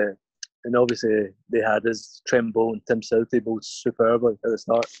 and obviously they had his Trent Boult and Tim Southey both superbly at the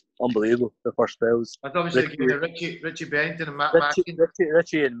start. Unbelievable, the first spells. That's obviously Richie Bennington and Matt Mackin.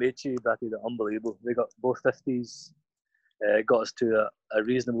 Richie and Machy batted it unbelievable. They got both 50s. Got us to a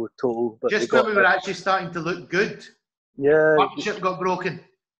reasonable total. But just when we were actually starting to look good, partnership got broken.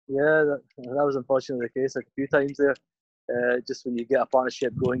 Yeah, that was unfortunately the case like a few times there. Just when you get a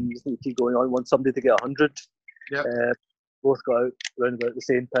partnership going, you just need to keep going on. Want somebody to get 100. Yep. Both got out around about the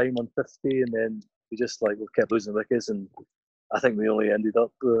same time on 50, and then we kept losing wickets, and I think we only ended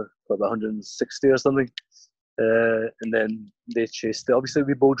up with about 160 or something. And then they chased it. Obviously,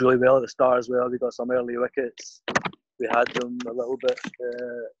 we bowled really well at the start as well. We got some early wickets. We had them a little bit.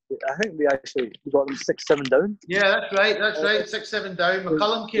 I think we got them 6-7 down. Yeah, that's right. 6-7 down.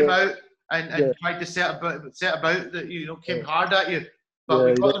 McCullum came out and tried to set about that. Came hard at you, but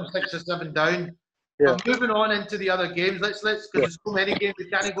we got them 6 or 7 down. Yeah. But moving on into the other games, let's because there's so many games we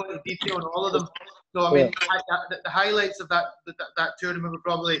can't go into detail on all of them. So I mean, the highlights of that tournament were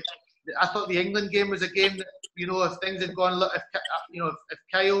probably. I thought the England game was a game that, if things had gone, if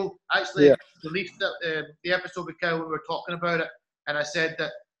Kyle actually released the episode with Kyle when we were talking about it, and I said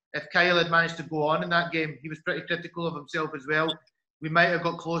that if Kyle had managed to go on in that game, he was pretty critical of himself as well. We might have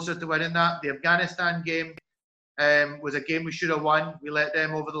got closer to winning that. The Afghanistan game was a game we should have won. We let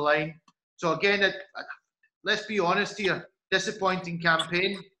them over the line. So again, let's be honest here, disappointing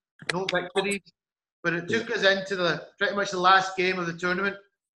campaign, no victories, but it took us into pretty much the last game of the tournament.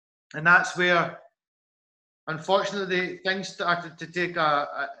 And that's where, unfortunately, things started to take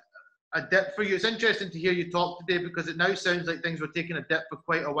a dip for you. It's interesting to hear you talk today because it now sounds like things were taking a dip for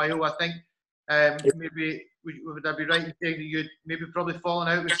quite a while. I think maybe would I be right in saying that you'd maybe probably fallen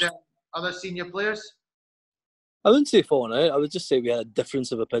out with certain other senior players? I wouldn't say fallen out. I would just say we had a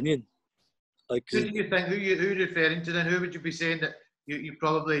difference of opinion. Who do you think? Who are you referring to then? Who would you be saying that you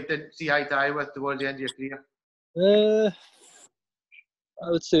probably didn't see eye to eye with towards the end of your career? I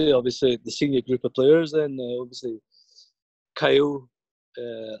would say, obviously, the senior group of players then, obviously, Kyle,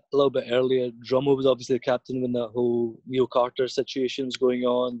 a little bit earlier. Drummond was obviously the captain when that whole Neil Carter situation was going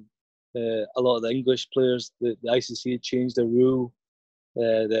on. A lot of the English players, the ICC had changed the rule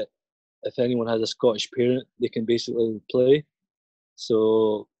that if anyone has a Scottish parent, they can basically play.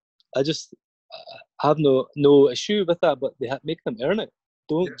 So I just have no issue with that, but they make them earn it.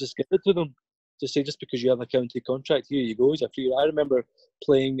 Don't just give it to them. Just say, just because you have a county contract, here you go, it's a free. I remember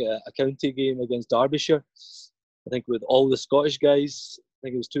playing a county game against Derbyshire, I think with all the Scottish guys. I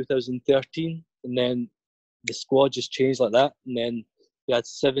think it was 2013, and then the squad just changed like that, and then we had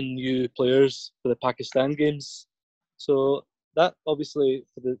 7 new players for the Pakistan games. So that obviously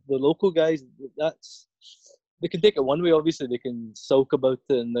for the local guys, they can take it one way. Obviously they can sulk about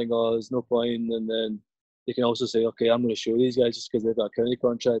it and think, oh, there's no point, and then they can also say, okay, I'm going to show these guys just because they've got a county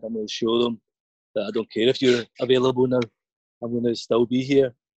contract, I'm going to show them that I don't care if you're available now, I'm going to still be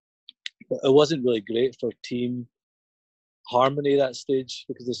here. But it wasn't really great for team harmony at that stage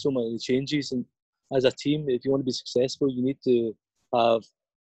because there's so many changes, and as a team, if you want to be successful, you need to have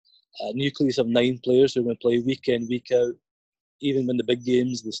a nucleus of 9 players who are going to play week in, week out. Even when the big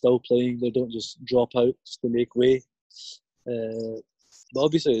games, they're still playing. They don't just drop out just to make way. But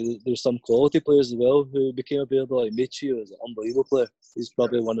obviously, there's some quality players as well who became available. Like Machy was an unbelievable player. He's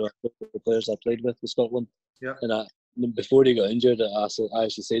probably one of the players I played with Scotland. Yeah. And before he got injured, I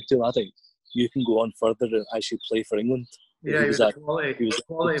actually said to him, I think you can go on further and actually play for England. Yeah, he was a quality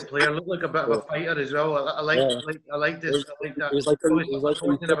player. Looked like a bit of a fighter as well. I like this. I like that. He was like a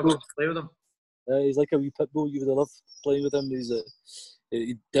never got to play with him. He's like a wee pit bull. You would have loved playing with him.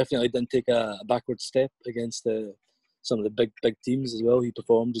 He definitely didn't take a backward step against some of the big teams as well. He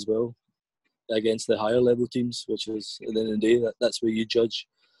performed as well against the higher level teams, which is at the end of the day that's where you judge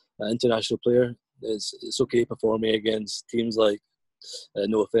an international player. It's okay performing against teams like,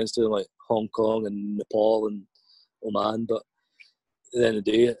 no offense to them, like Hong Kong and Nepal and Oman, but at the end of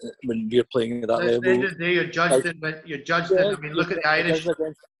the day, when you're playing at that level, at the end of the day, you're judged. I mean, look at the Irish.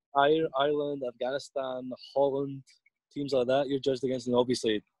 Ireland, Afghanistan, Holland, teams like that, you're judged against, and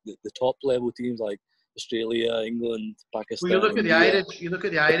obviously the top level teams like Australia, England, Pakistan. Well, you look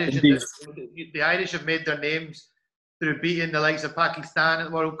at the Irish. The Irish have made their names through beating the likes of Pakistan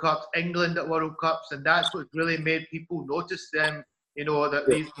at World Cups, England at World Cups, and that's what really made people notice them. You know, that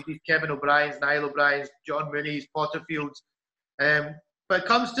these Kevin O'Briens, Niall O'Briens, John Mooney's, Potterfields. But it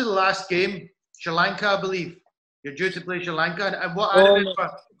comes to the last game, Sri Lanka, I believe. You're due to play Sri Lanka, and what I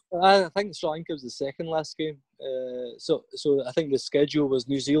remember. I think Sri Lanka was the second last game. So I think the schedule was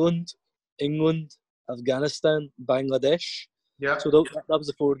New Zealand, England, Afghanistan, Bangladesh. Yeah. So that was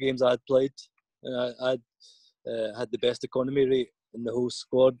the 4 games I had played. I had the best economy rate in the whole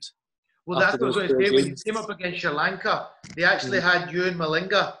squad. Well, that's what I was going to say. When you came up against Sri Lanka, they actually had you and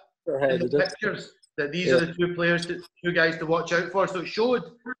Malinga in the pictures. That these are the two guys to watch out for. So it showed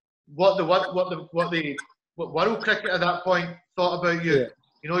what world cricket at that point thought about you. Yeah.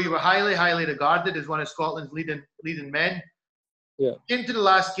 You know, you were highly, highly regarded as one of Scotland's leading men. Yeah. Came to the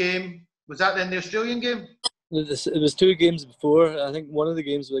last game. Was that then the Australian game? It was 2 games before. I think one of the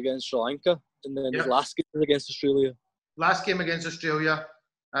games was against Sri Lanka, and then the last game was against Australia. Last game against Australia.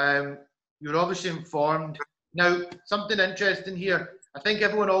 You're obviously informed. Now, something interesting here. I think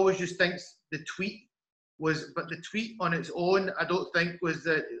everyone always just thinks the tweet but the tweet on its own, I don't think was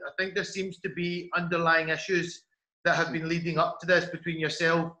that. I think there seems to be underlying issues that have been leading up to this between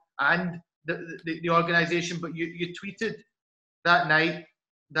yourself and the organisation. But you tweeted that night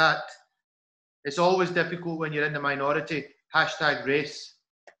that it's always difficult when you're in the minority. #race.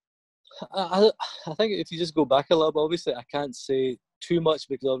 I think if you just go back a little bit, obviously I can't say too much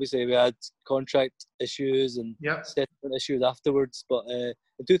because obviously we had contract issues and settlement issues afterwards. But in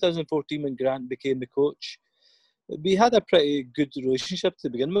 2014, when Grant became the coach, we had a pretty good relationship to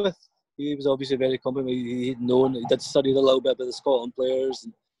begin with. He was obviously very complimentary. He did study a little bit about the Scotland players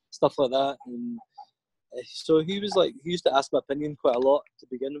and stuff like that. And so he used to ask my opinion quite a lot to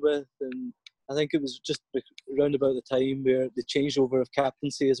begin with. And I think it was just around about the time where the changeover of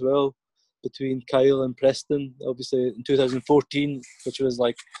captaincy as well between Kyle and Preston, obviously in 2014, which was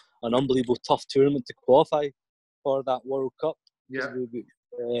like an unbelievable tough tournament to qualify for that World Cup. Yeah.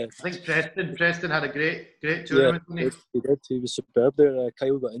 I think Preston had a great tournament. Yeah, he did. He was superb there.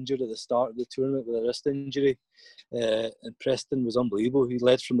 Kyle got injured at the start of the tournament with a wrist injury, and Preston was unbelievable. He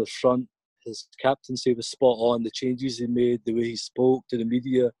led from the front. His captaincy was spot on. The changes he made, the way he spoke to the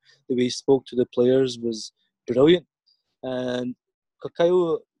media, the way he spoke to the players was brilliant. And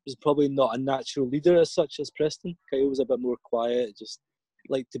Kyle was probably not a natural leader as such as Preston. Kyle was a bit more quiet, just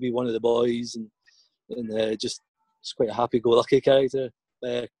liked to be one of the boys and just quite a happy-go-lucky character.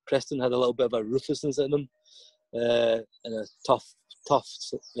 Preston had a little bit of a ruthlessness in him and a tough South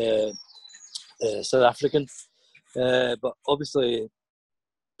African. But obviously,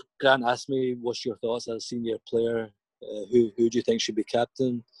 Grant asked me, what's your thoughts as a senior player? Who do you think should be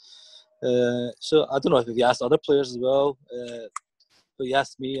captain? So I don't know if he asked other players as well. But he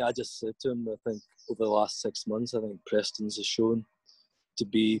asked me, I just said to him, I think over the last 6 months, I think Preston's has shown to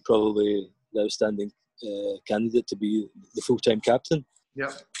be probably the outstanding candidate to be the full-time captain.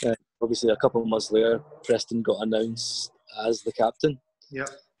 Yeah. Obviously, a couple of months later, Preston got announced as the captain. Yeah.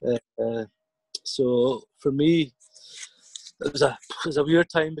 So for me, it was a weird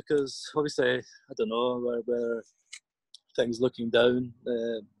time because obviously I don't know where things looking down.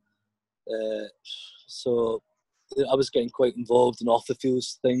 So I was getting quite involved in off the field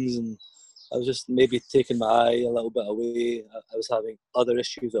things, and I was just maybe taking my eye a little bit away. I was having other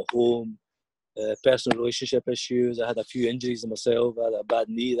issues at home. Personal relationship issues. I had a few injuries in myself. I had a bad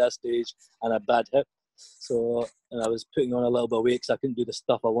knee at that stage and a bad hip. And I was putting on a little bit of weight because I couldn't do the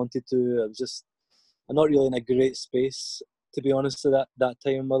stuff I wanted to. I'm not really in a great space, to be honest, at that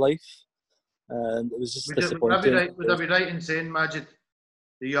time in my life. And it was just disappointing. Would I be right in saying, Majid,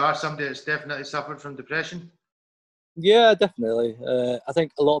 that you are somebody that's definitely suffered from depression? Yeah, definitely. I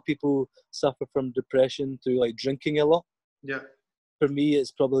think a lot of people suffer from depression through like drinking a lot. Yeah. For me,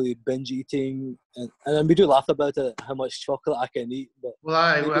 it's probably binge eating, and we do laugh about it, how much chocolate I can eat. But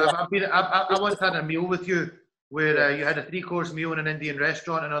I once had a meal with you where you had a 3-course meal in an Indian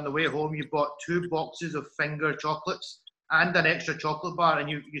restaurant, and on the way home you bought 2 boxes of finger chocolates and an extra chocolate bar, and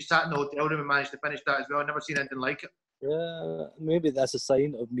you sat in the hotel room and managed to finish that as well. I've never seen anything like it. Yeah, maybe that's a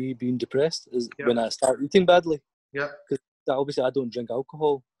sign of me being depressed when I start eating badly. Yeah. Because obviously I don't drink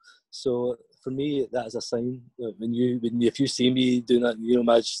alcohol, so for me that is a sign. If you see me doing that,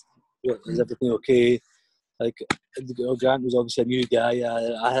 Madge, is everything okay? Like Grant was obviously a new guy.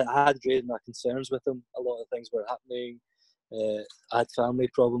 I had raised my concerns with him. A lot of things were happening. I had family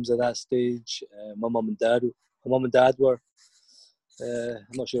problems at that stage. My mum and dad were. I'm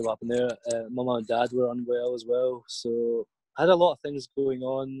not sure what happened there. My mum and dad were unwell as well. So I had a lot of things going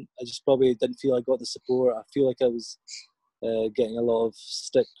on. I just probably didn't feel I got the support. I feel like I was getting a lot of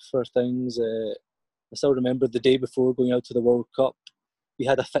stick for things. I still remember the day before going out to the World Cup, we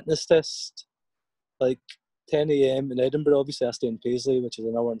had a fitness test, like 10 a.m. in Edinburgh. Obviously, I stay in Paisley, which is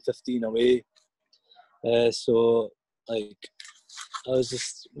an hour and 15 away. So, like, I was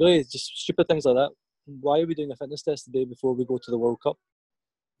just stupid things like that. Why are we doing a fitness test the day before we go to the World Cup?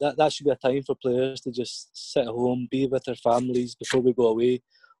 that should be a time for players to just sit at home, be with their families before we go away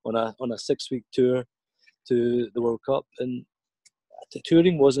on a 6-week tour to the World Cup. And the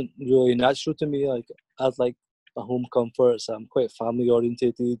touring wasn't really natural to me. Like, I'd like my home comforts. I'm quite family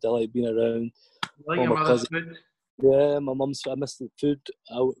orientated. I like being around Like all your my mother's cousins. food. Yeah, my mum's. I miss the food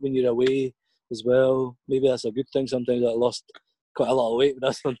out when you're away as well. Maybe that's a good thing. Sometimes I lost quite a lot of weight when I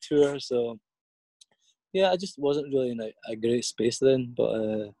was on tour. So yeah, I just wasn't really in a great space then.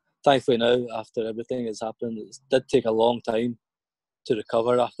 But thankfully now, after everything has happened, it did take a long time to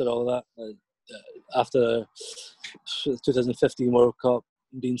recover after all that. After the 2015 World Cup,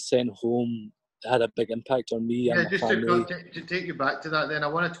 being sent home, it had a big impact on me and Yeah, my just family. to take you back to that then, I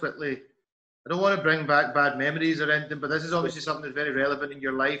want to quickly, I don't want to bring back bad memories or anything, but this is obviously something that's very relevant in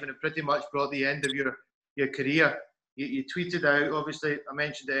your life, and it pretty much brought the end of your career. You tweeted out, obviously, I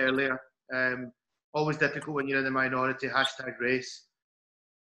mentioned it earlier, always difficult when you're in the minority, #race.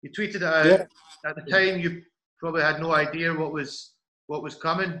 You tweeted it out. Yeah. At the time, you probably had no idea what was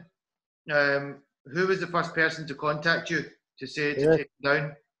coming. Who was the first person to contact you to say to take it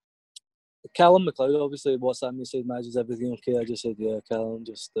down? Callum McLeod obviously WhatsApp me, said, "Madge, is everything okay?" I just said, "Yeah, Callum,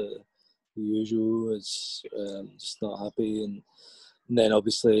 just the usual. It's just not happy." And then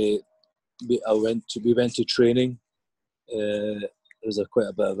obviously we went to training. It was quite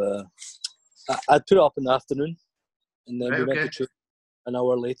a bit of a. I'd put it up in the afternoon, and then we went to training an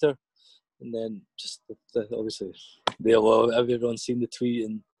hour later, and then just obviously everyone's seen the tweet,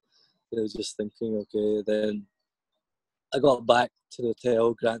 and they were just thinking, okay. Then I got back to the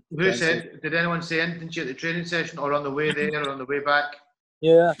hotel. Who said? Did anyone say anything to you at the training session, or on the way there, or on the way back?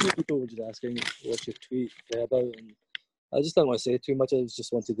 Yeah, a few people were just asking what's your tweet about, and I just didn't want to say too much. I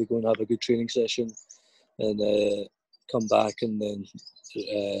just wanted to go and have a good training session, and come back and then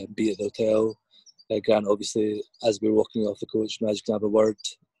be at the hotel. Grant, obviously, as we were walking off the coach, Magic can have a word,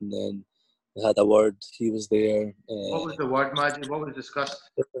 and then we had a word. He was there. What was the word, Magic? What was discussed?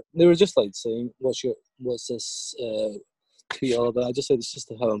 They were just like saying, "What's this tweet all about?" I just said it's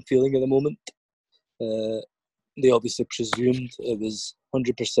just how I'm feeling at the moment. They obviously presumed it was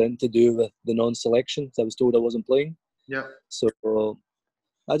 100% to do with the non-selection. I was told I wasn't playing. Yeah. So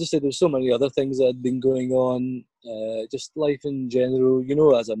I just said there's so many other things that had been going on. Just life in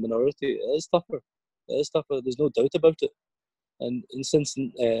general, as a minority, it is tougher. It is tougher. There's no doubt about it. And since,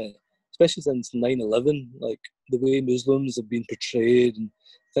 especially since 9/11, like the way Muslims have been portrayed and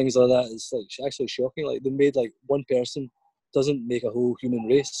things like that, it's like actually shocking. Like they made like one person doesn't make a whole human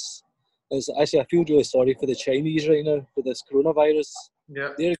race. It's actually, I feel really sorry for the Chinese right now with this coronavirus. Yeah.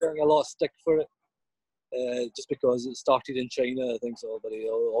 They're getting a lot of stick for it. Just because it started in China, I think so. But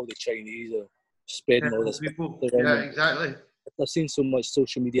all the Chinese are spreading all this. People. Yeah, exactly. I've seen so much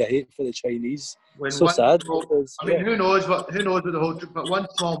social media hate for the Chinese. When so sad. Because, who knows what the whole? But one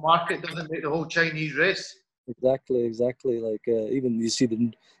small market doesn't make the whole Chinese race. Exactly. Like even you see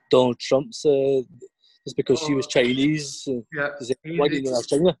the Donald Trump's just because she was Chinese. Why didn't you have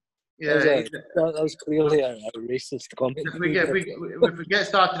China? Yeah, that was clearly a racist comment. If we get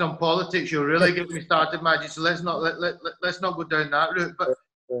started on politics, you'll really get me started, Magic. So let's not go down that route. But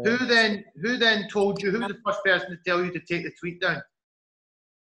who then told you? Who was the first person to tell you to take the tweet down?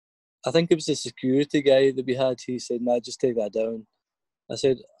 I think it was the security guy that we had. He said, "Nah, just take that down." I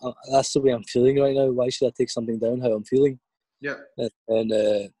said, "That's the way I'm feeling right now. Why should I take something down? How I'm feeling?" Yeah.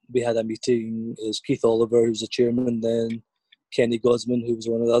 And we had a meeting. It was Keith Oliver, who was the chairman then. Kenny Gosman, who was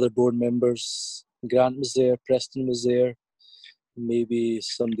one of the other board members. Grant was there. Preston was there. Maybe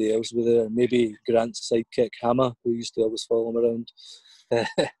somebody else was there. Maybe Grant's sidekick, Hammer, who used to always follow him around.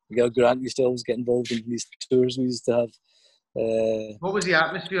 Grant used to always get involved in these tours we used to have. What was the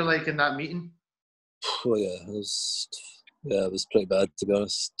atmosphere like in that meeting? Oh yeah, it was pretty bad, to be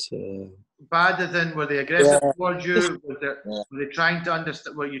honest. Bad as in, were they aggressive towards you? Were they trying to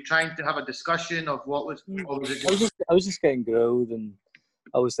understand? Were you trying to have a discussion of what was? Or was it I was just getting grilled, and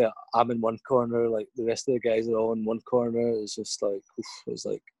I was there. I'm in one corner, like the rest of the guys are all in one corner. It's just like it was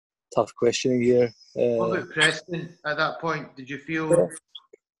like tough questioning here. What about Preston at that point? Did you feel?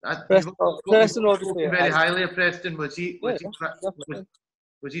 Preston obviously very highly of Preston. Was he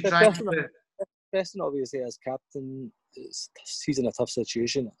trying to? Preston obviously as captain, he's in a tough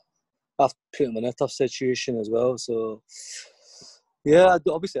situation. I've put him in a tough situation as well. So yeah,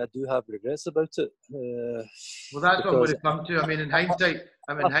 obviously I do have regrets about it. Well, that's what would have come to. I mean, in hindsight,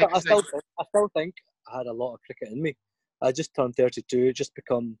 I still think I had a lot of cricket in me. I just turned 32, just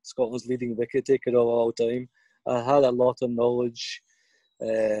become Scotland's leading wicket taker of all time. I had a lot of knowledge,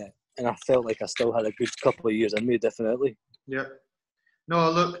 and I felt like I still had a good couple of years in me, definitely. Yeah. No,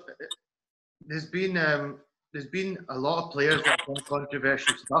 look, there's been there's been a lot of players that have done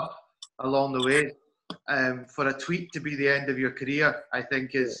controversial stuff along the way. For a tweet to be the end of your career, I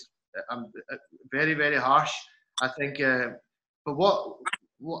think is very, very harsh. I think, but what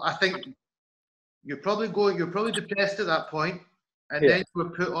I think you're probably depressed at that point, and then you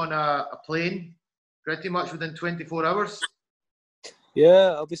were put on a plane pretty much within 24 hours.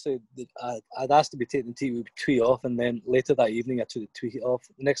 Yeah, obviously, I'd asked to be taking the tweet off, and then later that evening I took the tweet off.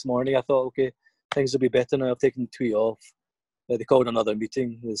 The next morning I thought, okay, things will be better now. I've taken the tweet off. They called another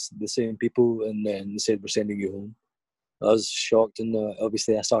meeting, the same people, and then they said, we're sending you home. I was shocked, and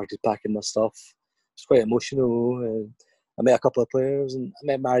obviously I started packing my stuff. It was quite emotional. I met a couple of players, and I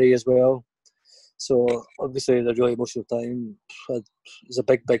met Mary as well. So obviously it was a really emotional time. It was a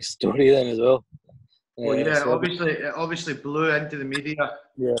big story then as well. Well, yeah, so it obviously blew into the media,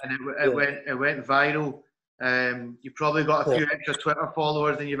 and it went viral. You probably got a few extra Twitter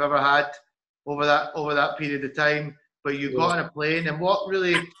followers than you've ever had over that period of time. But you got on a plane, and what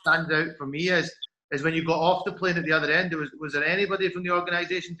really stands out for me is when you got off the plane at the other end. Was there anybody from the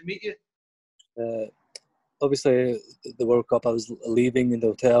organisation to meet you? Obviously, the World Cup, I was leaving in the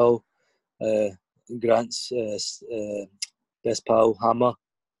hotel. Grant's best pal, Hammer,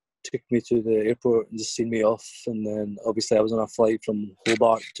 took me to the airport and just seen me off. And then obviously I was on a flight from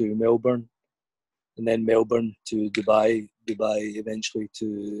Hobart to Melbourne, and then Melbourne to Dubai eventually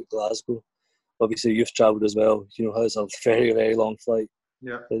to Glasgow. Obviously you've travelled as well. You know how it's a very, very long flight.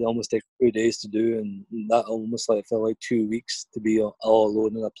 Yeah. It almost takes 2 days to do, and that almost felt like 2 weeks to be all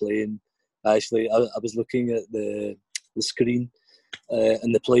alone in a plane. Actually, I was looking at the screen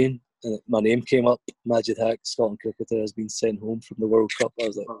in the plane, and my name came up. Majid Haq, Scotland cricketer, has been sent home from the World Cup. I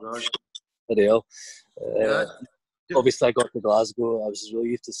was like, bloody hell. Obviously, I got to Glasgow. I was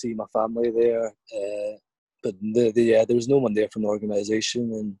relieved to see my family there, but there was no one there from the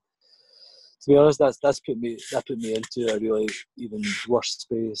organisation. And to be honest, that put me into a really even worse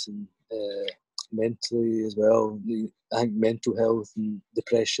space, and mentally as well. I think mental health and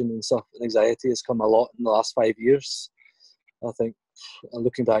depression and stuff and anxiety has come a lot in the last 5 years. I think,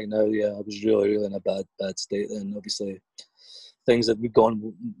 looking back now, I was really in a bad state then. Obviously, things that had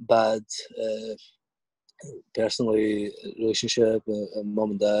gone bad personally, relationship,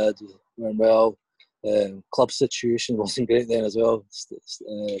 mum and dad weren't well. Club situation wasn't great then as well.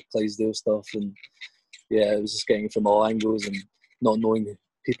 Clydesdale stuff, and it was just getting from all angles and not knowing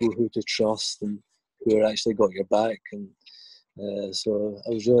people who to trust and who actually got your back. And so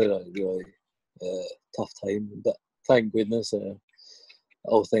it was really tough time. But thank goodness,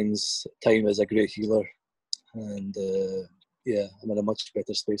 all things, time is a great healer, and I'm in a much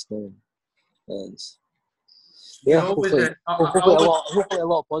better space now. And hopefully a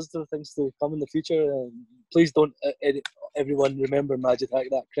lot of positive things to come in the future. Please don't everyone remember Majid Haq,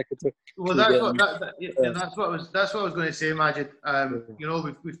 that cricketer. Well, that's what I was going to say, Majid.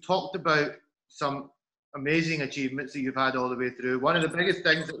 We've talked about some amazing achievements that you've had all the way through. One of the biggest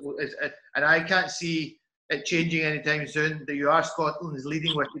things is, and I can't see it changing anytime soon, that you are Scotland's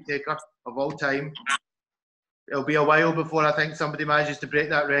leading wicket taker of all time. It'll be a while before I think somebody manages to break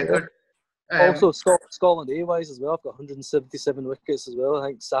that record. Also, Scotland A-wise as well. I've got 177 wickets as well. I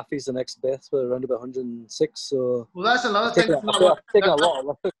think Safi's the next best with around about 106. So that's another thing.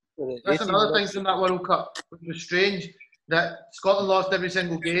 That's another thing from that World Cup, which was strange, that Scotland lost every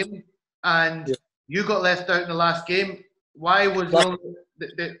single game, and you got left out in the last game. Why was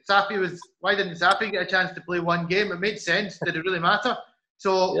Why didn't Safi get a chance to play one game? It made sense. Did it really matter?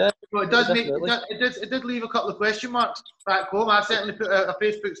 So it did leave a couple of question marks back home. I certainly put out a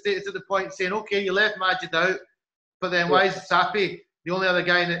Facebook status at the point saying, okay, you left Majid out, but then why is Safi the only other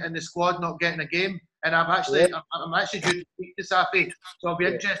guy in the squad not getting a game? And I'm actually due to speak to Safi, so I'll be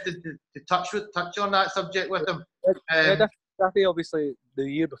interested to touch on that subject with him. Safi, obviously, the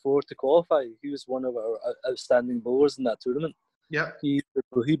year before to qualify, he was one of our outstanding bowlers in that tournament. Yeah, he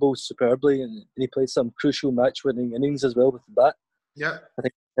bowled superbly, and he played some crucial match-winning innings as well with the bat. Yeah, I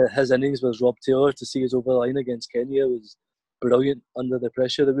think his innings was Rob Taylor to see us over the line against Kenya was brilliant under the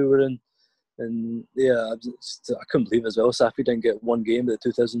pressure that we were in. And I couldn't believe as well Safi didn't get one game at the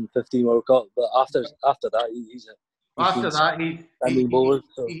 2015 World Cup. But after that, he's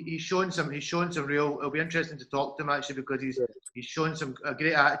shown some real. It'll be interesting to talk to him actually, because he's shown a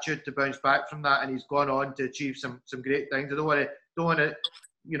great attitude to bounce back from that, and he's gone on to achieve some great things. I don't want to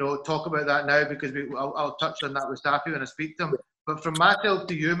talk about that now, because I'll touch on that with Safi when I speak to him. But from myself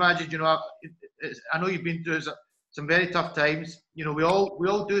to you, Majid, I know you've been through some very tough times. We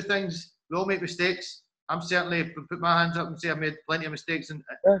all do things. We all make mistakes. I'm certainly put my hands up and say I've made plenty of mistakes. On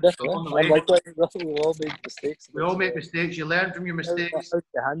the way. We all make mistakes. We all make mistakes. You learn from your mistakes. How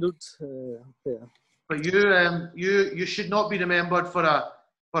handled. But you should not be remembered for a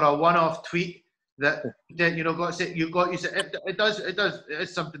one-off tweet that you know got you got you said it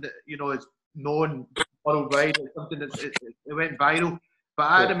is something that you know is known worldwide. It's something that it went viral. But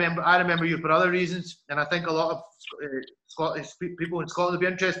I remember you for other reasons, and I think a lot of Scottish people in Scotland will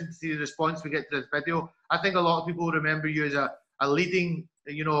be interested to see the response we get to this video. I think a lot of people will remember you as a leading,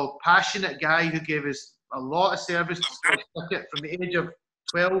 you know, passionate guy who gave us a lot of service to Scottish cricket from the age of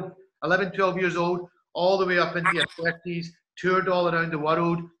 12 years old, all the way up into your 30s, toured all around the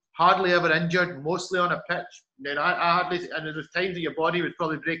world, hardly ever injured, mostly on a pitch. And and there was times that your body was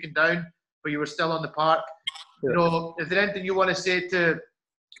probably breaking down, but you were still on the park. Yeah. You know, is there anything you want to say to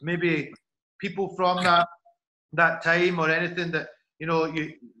maybe people from that time, or anything that you know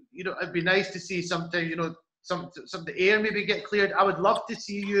it'd be nice to see sometimes, you know, some the air maybe get cleared. I would love to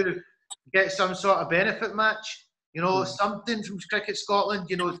see you get some sort of benefit match, you know, something from Cricket Scotland.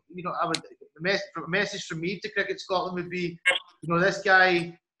 You know, I would a message from me to Cricket Scotland would be, you know, this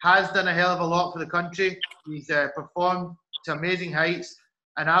guy has done a hell of a lot for the country. He's performed to amazing heights,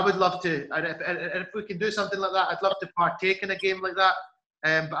 and I would love to. And if we can do something like that, I'd love to partake in a game like that.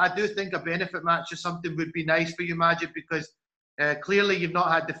 But I do think a benefit match or something would be nice for you, Majid, because clearly you've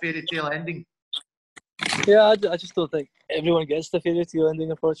not had the fairy tale ending. Yeah, I just don't think everyone gets the fairy tale ending,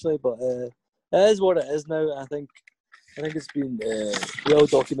 unfortunately. But it is what it is now. I think it's been well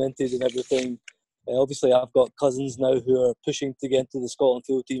documented and everything. Obviously, I've got cousins now who are pushing to get into the Scotland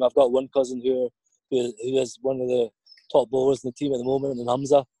field team. I've got one cousin who is one of the top bowlers in the team at the moment, and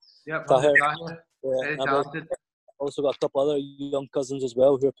Hamza. Yeah, Tahir. I've also got a couple other young cousins as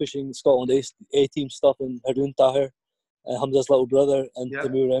well who are pushing Scotland A team stuff, and Haroon Tahir, Hamza's little brother, and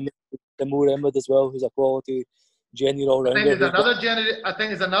Timur Ahmed as well, who's a quality junior all-rounder. I think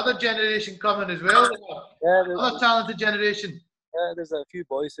there's another generation coming as well. Yeah, another talented generation. Yeah, there's a few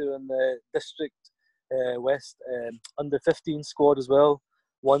boys who are in the district West under 15 squad as well.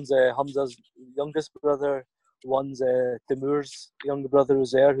 One's Hamza's youngest brother. One's Timur's younger brother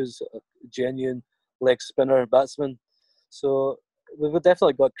Uzair, who's a genuine leg spinner batsman. So we've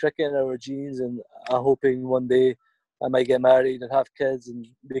definitely got cricket in our genes, and I'm hoping one day I might get married and have kids, and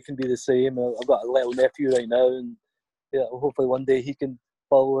they can be the same. I've got a little nephew right now, and yeah, hopefully one day he can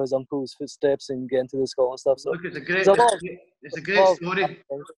follow his uncle's footsteps and get into the Scotland stuff. So look, it's a great story. It's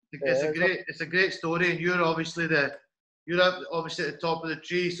a great story, and you're obviously at the top of the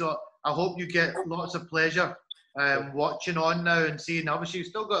tree. So I hope you get lots of pleasure watching on now and seeing. Obviously, you've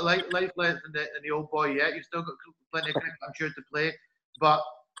still got life left in the old boy yet. You've still got plenty of cricket, I'm sure, to play, but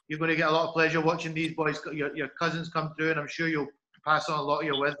you're going to get a lot of pleasure watching these boys, your cousins come through, and I'm sure you'll pass on a lot of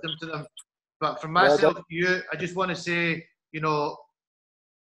your wisdom to them. But from myself to you, I just want to say, you know,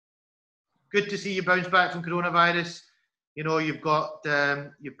 good to see you bounce back from coronavirus. You know, you've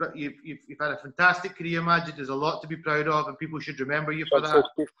had a fantastic career, Majid. There's a lot to be proud of, and people should remember you for that.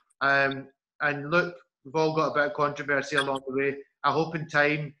 And look, we've all got a bit of controversy along the way. I hope in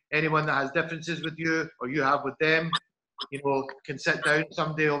time, anyone that has differences with you or you have with them, you know, can sit down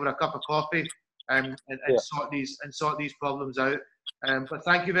someday over a cup of coffee and sort these problems out. But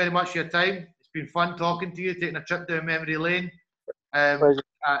thank you very much for your time. It's been fun talking to you, taking a trip down memory lane.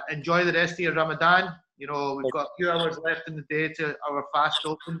 Enjoy the rest of your Ramadan. You know, we've got a few hours left in the day to our fast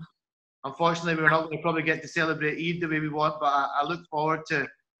open. Unfortunately, we're not going to probably get to celebrate Eid the way we want, but I look forward to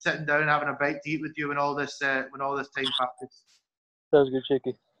sitting down and having a bite to eat with you when all this time passes. Sounds good,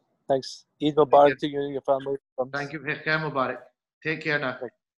 Shaky. Thanks. Eid Mubarak to you and your family. Thank you. Mubarak. Take care now.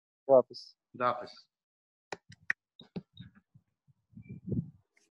 Good.